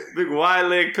 yeah. Big wide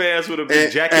leg pants with a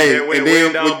big jacket that went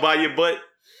way down by your butt.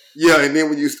 Yeah, and then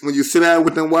when you sit down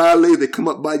with them wide legs, they come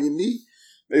up by your knee.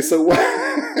 They so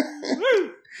wide.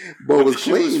 Boy was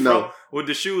clean though. With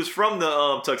the shoes from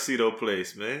the tuxedo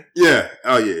place, man. Yeah.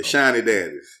 Oh yeah. Shiny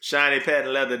daddies. Shiny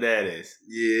patent leather daddies.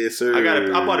 Yes, sir.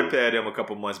 I bought a pair of them a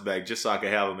couple months back just so I could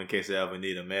have them in case I ever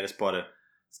need them, man. It's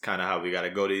kind of how we got to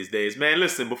go these days. Man,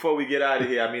 listen, before we get out of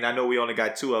here, I mean, I know we only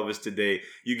got 2 of us today.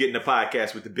 You getting the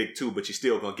podcast with the big 2, but you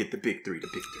still going to get the big 3,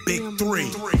 Big 3.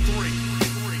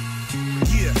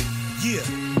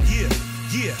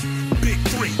 Yeah. Big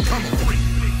 3. Come on.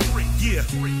 Yeah.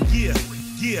 3.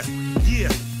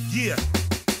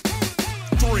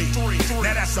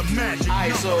 Now that's a magic. All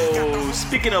right, so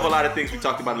speaking of a lot of things we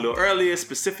talked about a little earlier,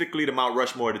 specifically the Mount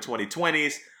Rushmore of the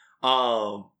 2020s,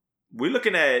 we're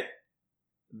looking at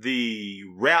the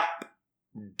rap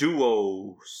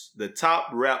duos, the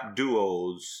top rap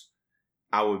duos,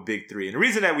 our big 3. And the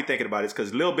reason that we're thinking about it is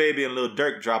because Lil Baby and Lil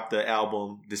Durk dropped the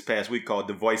album this past week called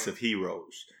The Voice of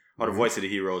Heroes. Or The Voice of the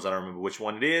Heroes. I don't remember which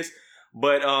one it is.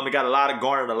 But it got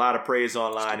garnered a lot of praise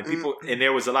online. And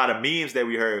there was a lot of memes that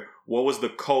we heard. What was the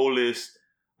coldest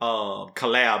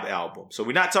collab album? So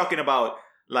we're not talking about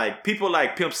like people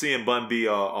like Pimp C and Bun B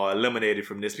are eliminated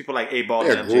from this. People like 8Ball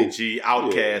and MJG,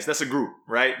 Outkast. Yeah. That's a group,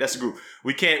 right? That's a group.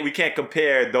 We can't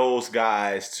compare those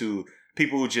guys to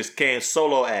people who just came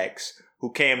solo acts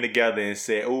who came together and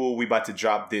said, "Oh, we about to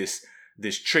drop this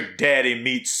Trick Daddy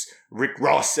meets Rick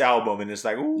Ross album," and it's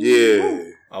like, "Ooh,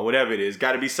 ooh," or whatever it is.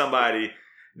 Got to be somebody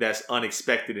that's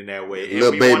unexpected in that way.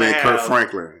 Lil Baby and Kurt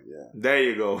Franklin. Yeah. There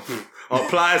you go.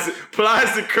 Applies to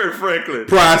Kurt Franklin.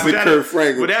 Applies to Kurt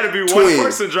Franklin. But that'd be one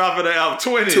person dropping the album.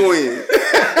 Twinning.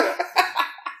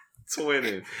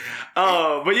 Twinning.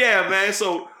 But yeah, man.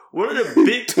 So one of the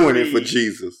big 20 for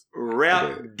Jesus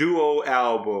rap duo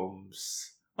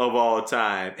albums of all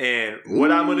time. And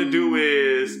what I'm gonna do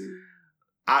is,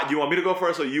 you want me to go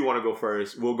first or you want to go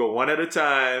first? We'll go one at a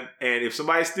time. And if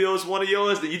somebody steals one of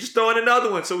yours, then you just throw in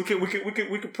another one so we can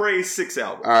praise 6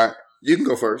 albums. All right, you can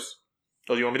go first.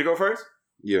 Oh, you want me to go first?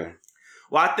 Yeah.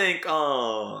 Well, I think I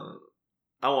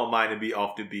want mine to be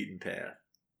Off the Beaten Path.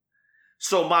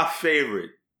 So my favorite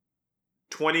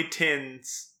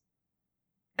 2010s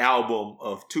album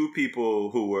of 2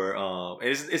 people who were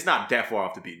it's not that far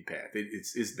off the beaten path.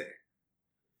 It's there.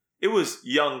 It was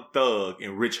Young Thug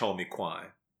and Rich Homie Quan.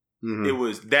 Mm-hmm. It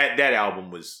was that album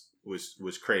was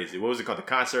crazy. What was it called? The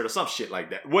Concert or some shit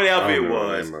like that. Whatever it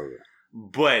was.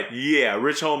 But yeah,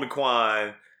 Rich Homie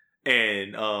Quan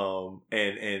and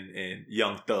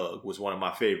Young Thug was one of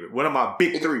my favorite. One of my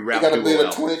big 3 rap duo albums. It gotta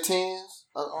be the 2010s?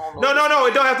 No,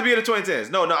 it don't have to be the 2010s.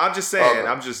 No, I'm just saying. Okay.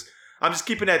 I'm just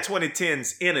keeping that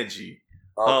 2010s energy.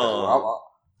 Okay, well,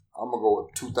 I'm gonna go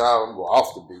with 2000. I'm gonna go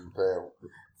off the beaten path.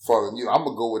 I'm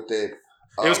gonna go with that.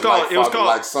 It was called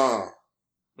Like Son.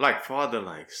 Like Father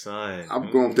Like Son. I'm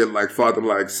going with that Like Father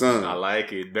Like Son. I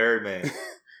like it. Birdman.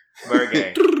 Bird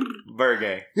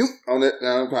Gang. On that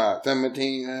down part,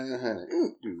 1700.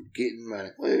 Getting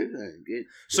money.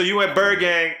 So you went Bird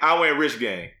Gang, I went Rich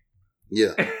Gang.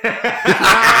 Yeah.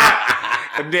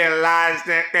 And then last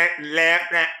night.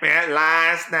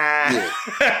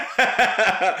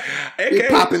 We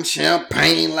popping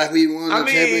champagne like we won a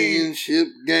championship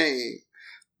game.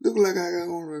 Look like I got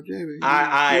on a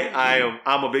championship.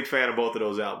 I'm a big fan of both of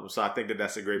those albums, so I think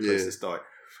that's a great place to start.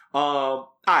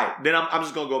 All right, then I'm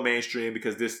just gonna go mainstream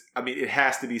because it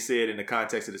has to be said in the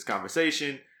context of this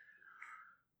conversation.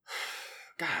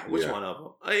 God, which one of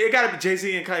them? It got to be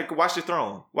Jay-Z and Kanye. Watch the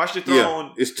Throne. Watch the Throne.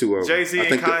 Yeah, it's 2 of them. Jay-Z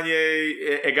and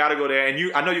Kanye. It got to go there.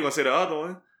 And I know you're gonna say the other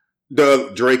one.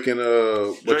 Drake and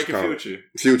Drake and Future.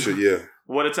 Future, yeah.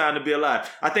 What a Time to Be Alive.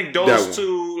 I think those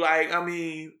two,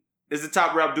 is the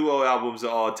top rap duo albums of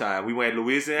all time. We went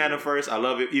Louisiana first. I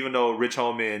love it, even though Rich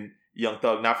Homie and Young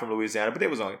Thug, not from Louisiana, but they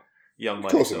was on Young Money.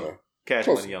 Close enough. Cash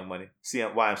Money, Young Money.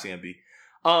 YMCMB.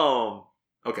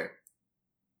 Okay.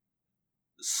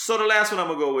 So the last one I'm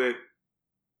going to go with,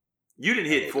 you didn't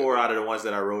hit 4 out of the ones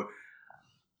that I wrote.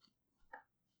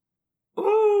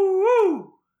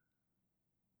 Ooh.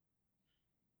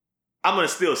 I'm going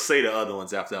to still say the other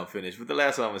ones after I'm finished, but the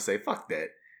last one I'm going to say, fuck that.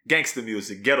 Gangster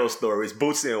Music, Ghetto Stories,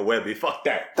 Bootsy and Webby, fuck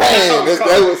that. Damn, that's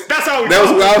where I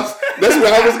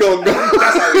was going to go.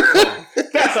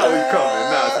 That's how we coming.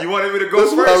 Now, if you wanted me to go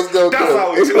first, that's how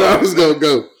we coming. That's where I was going to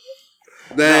go.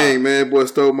 Dang, man, boy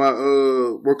stole my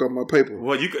work on my paper.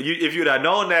 Well, you if you'd have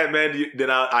known that, man, then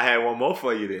I had one more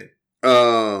for you then.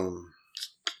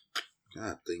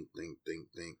 God, think.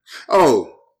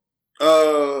 Oh,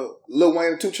 Lil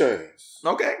Wayne and 2 Chainz.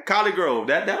 Okay, Collie Grove.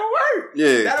 That'll work.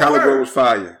 Yeah, Collie Grove was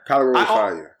fire.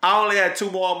 I only had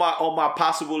 2 more on my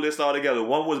possible list altogether.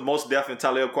 One was Mos Def and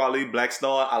Talib Kweli, Black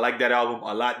Star. I like that album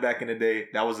a lot back in the day.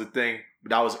 That was a thing.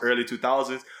 That was early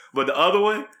 2000s. But the other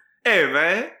one, hey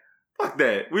man. Fuck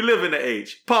that. We live in the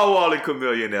H. Paul Wall and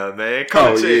Chamillionaire, man.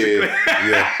 Come change the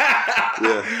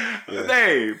yeah.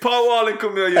 Hey, Paul Wall and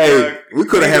Chamillionaire. Hey, we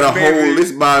could have had a whole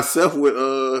list by itself with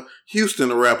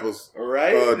Houston rappers.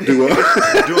 Right? Duo. Doing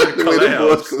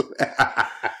collabs.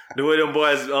 The way them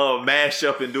boys mash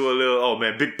up and do a little,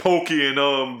 Big Pokey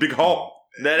and Big Hawk.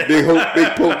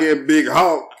 Big Pokey and Big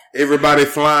Hawk. Everybody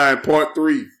flying, part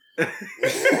 3.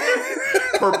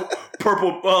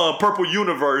 Purple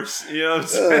universe. You know what I'm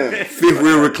saying? Fifth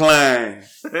wheel recline.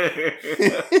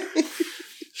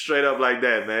 Straight up like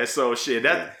that, man. So shit,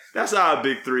 that's our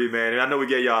big 3, man. And I know we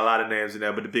gave y'all a lot of names in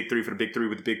there, but the big 3 for the big 3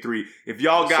 with the big 3. If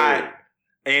y'all got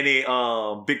any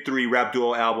big 3 rap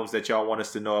duo albums that y'all want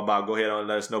us to know about, go ahead and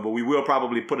let us know. But we will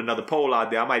probably put another poll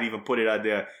out there. I might even put it out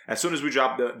there as soon as we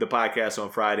drop the podcast on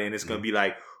Friday, and it's gonna be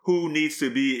like, who needs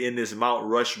to be in this Mount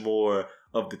Rushmore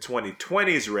of the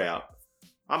 2020s rap?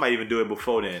 I might even do it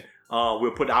before then.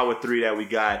 We'll put our 3 that we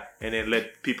got, and then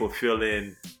let people fill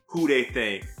in who they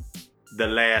think the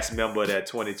last member of that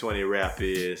 2020 rap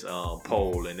is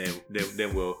poll, and then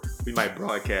we might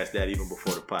broadcast that even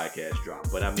before the podcast drop.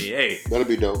 But I mean, hey, that'll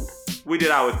be dope. We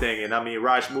did our thing, and I mean,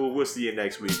 Raj Move, we'll see you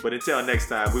next week. But until next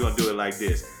time, we're gonna do it like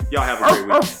this. Y'all have a great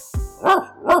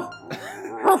weekend.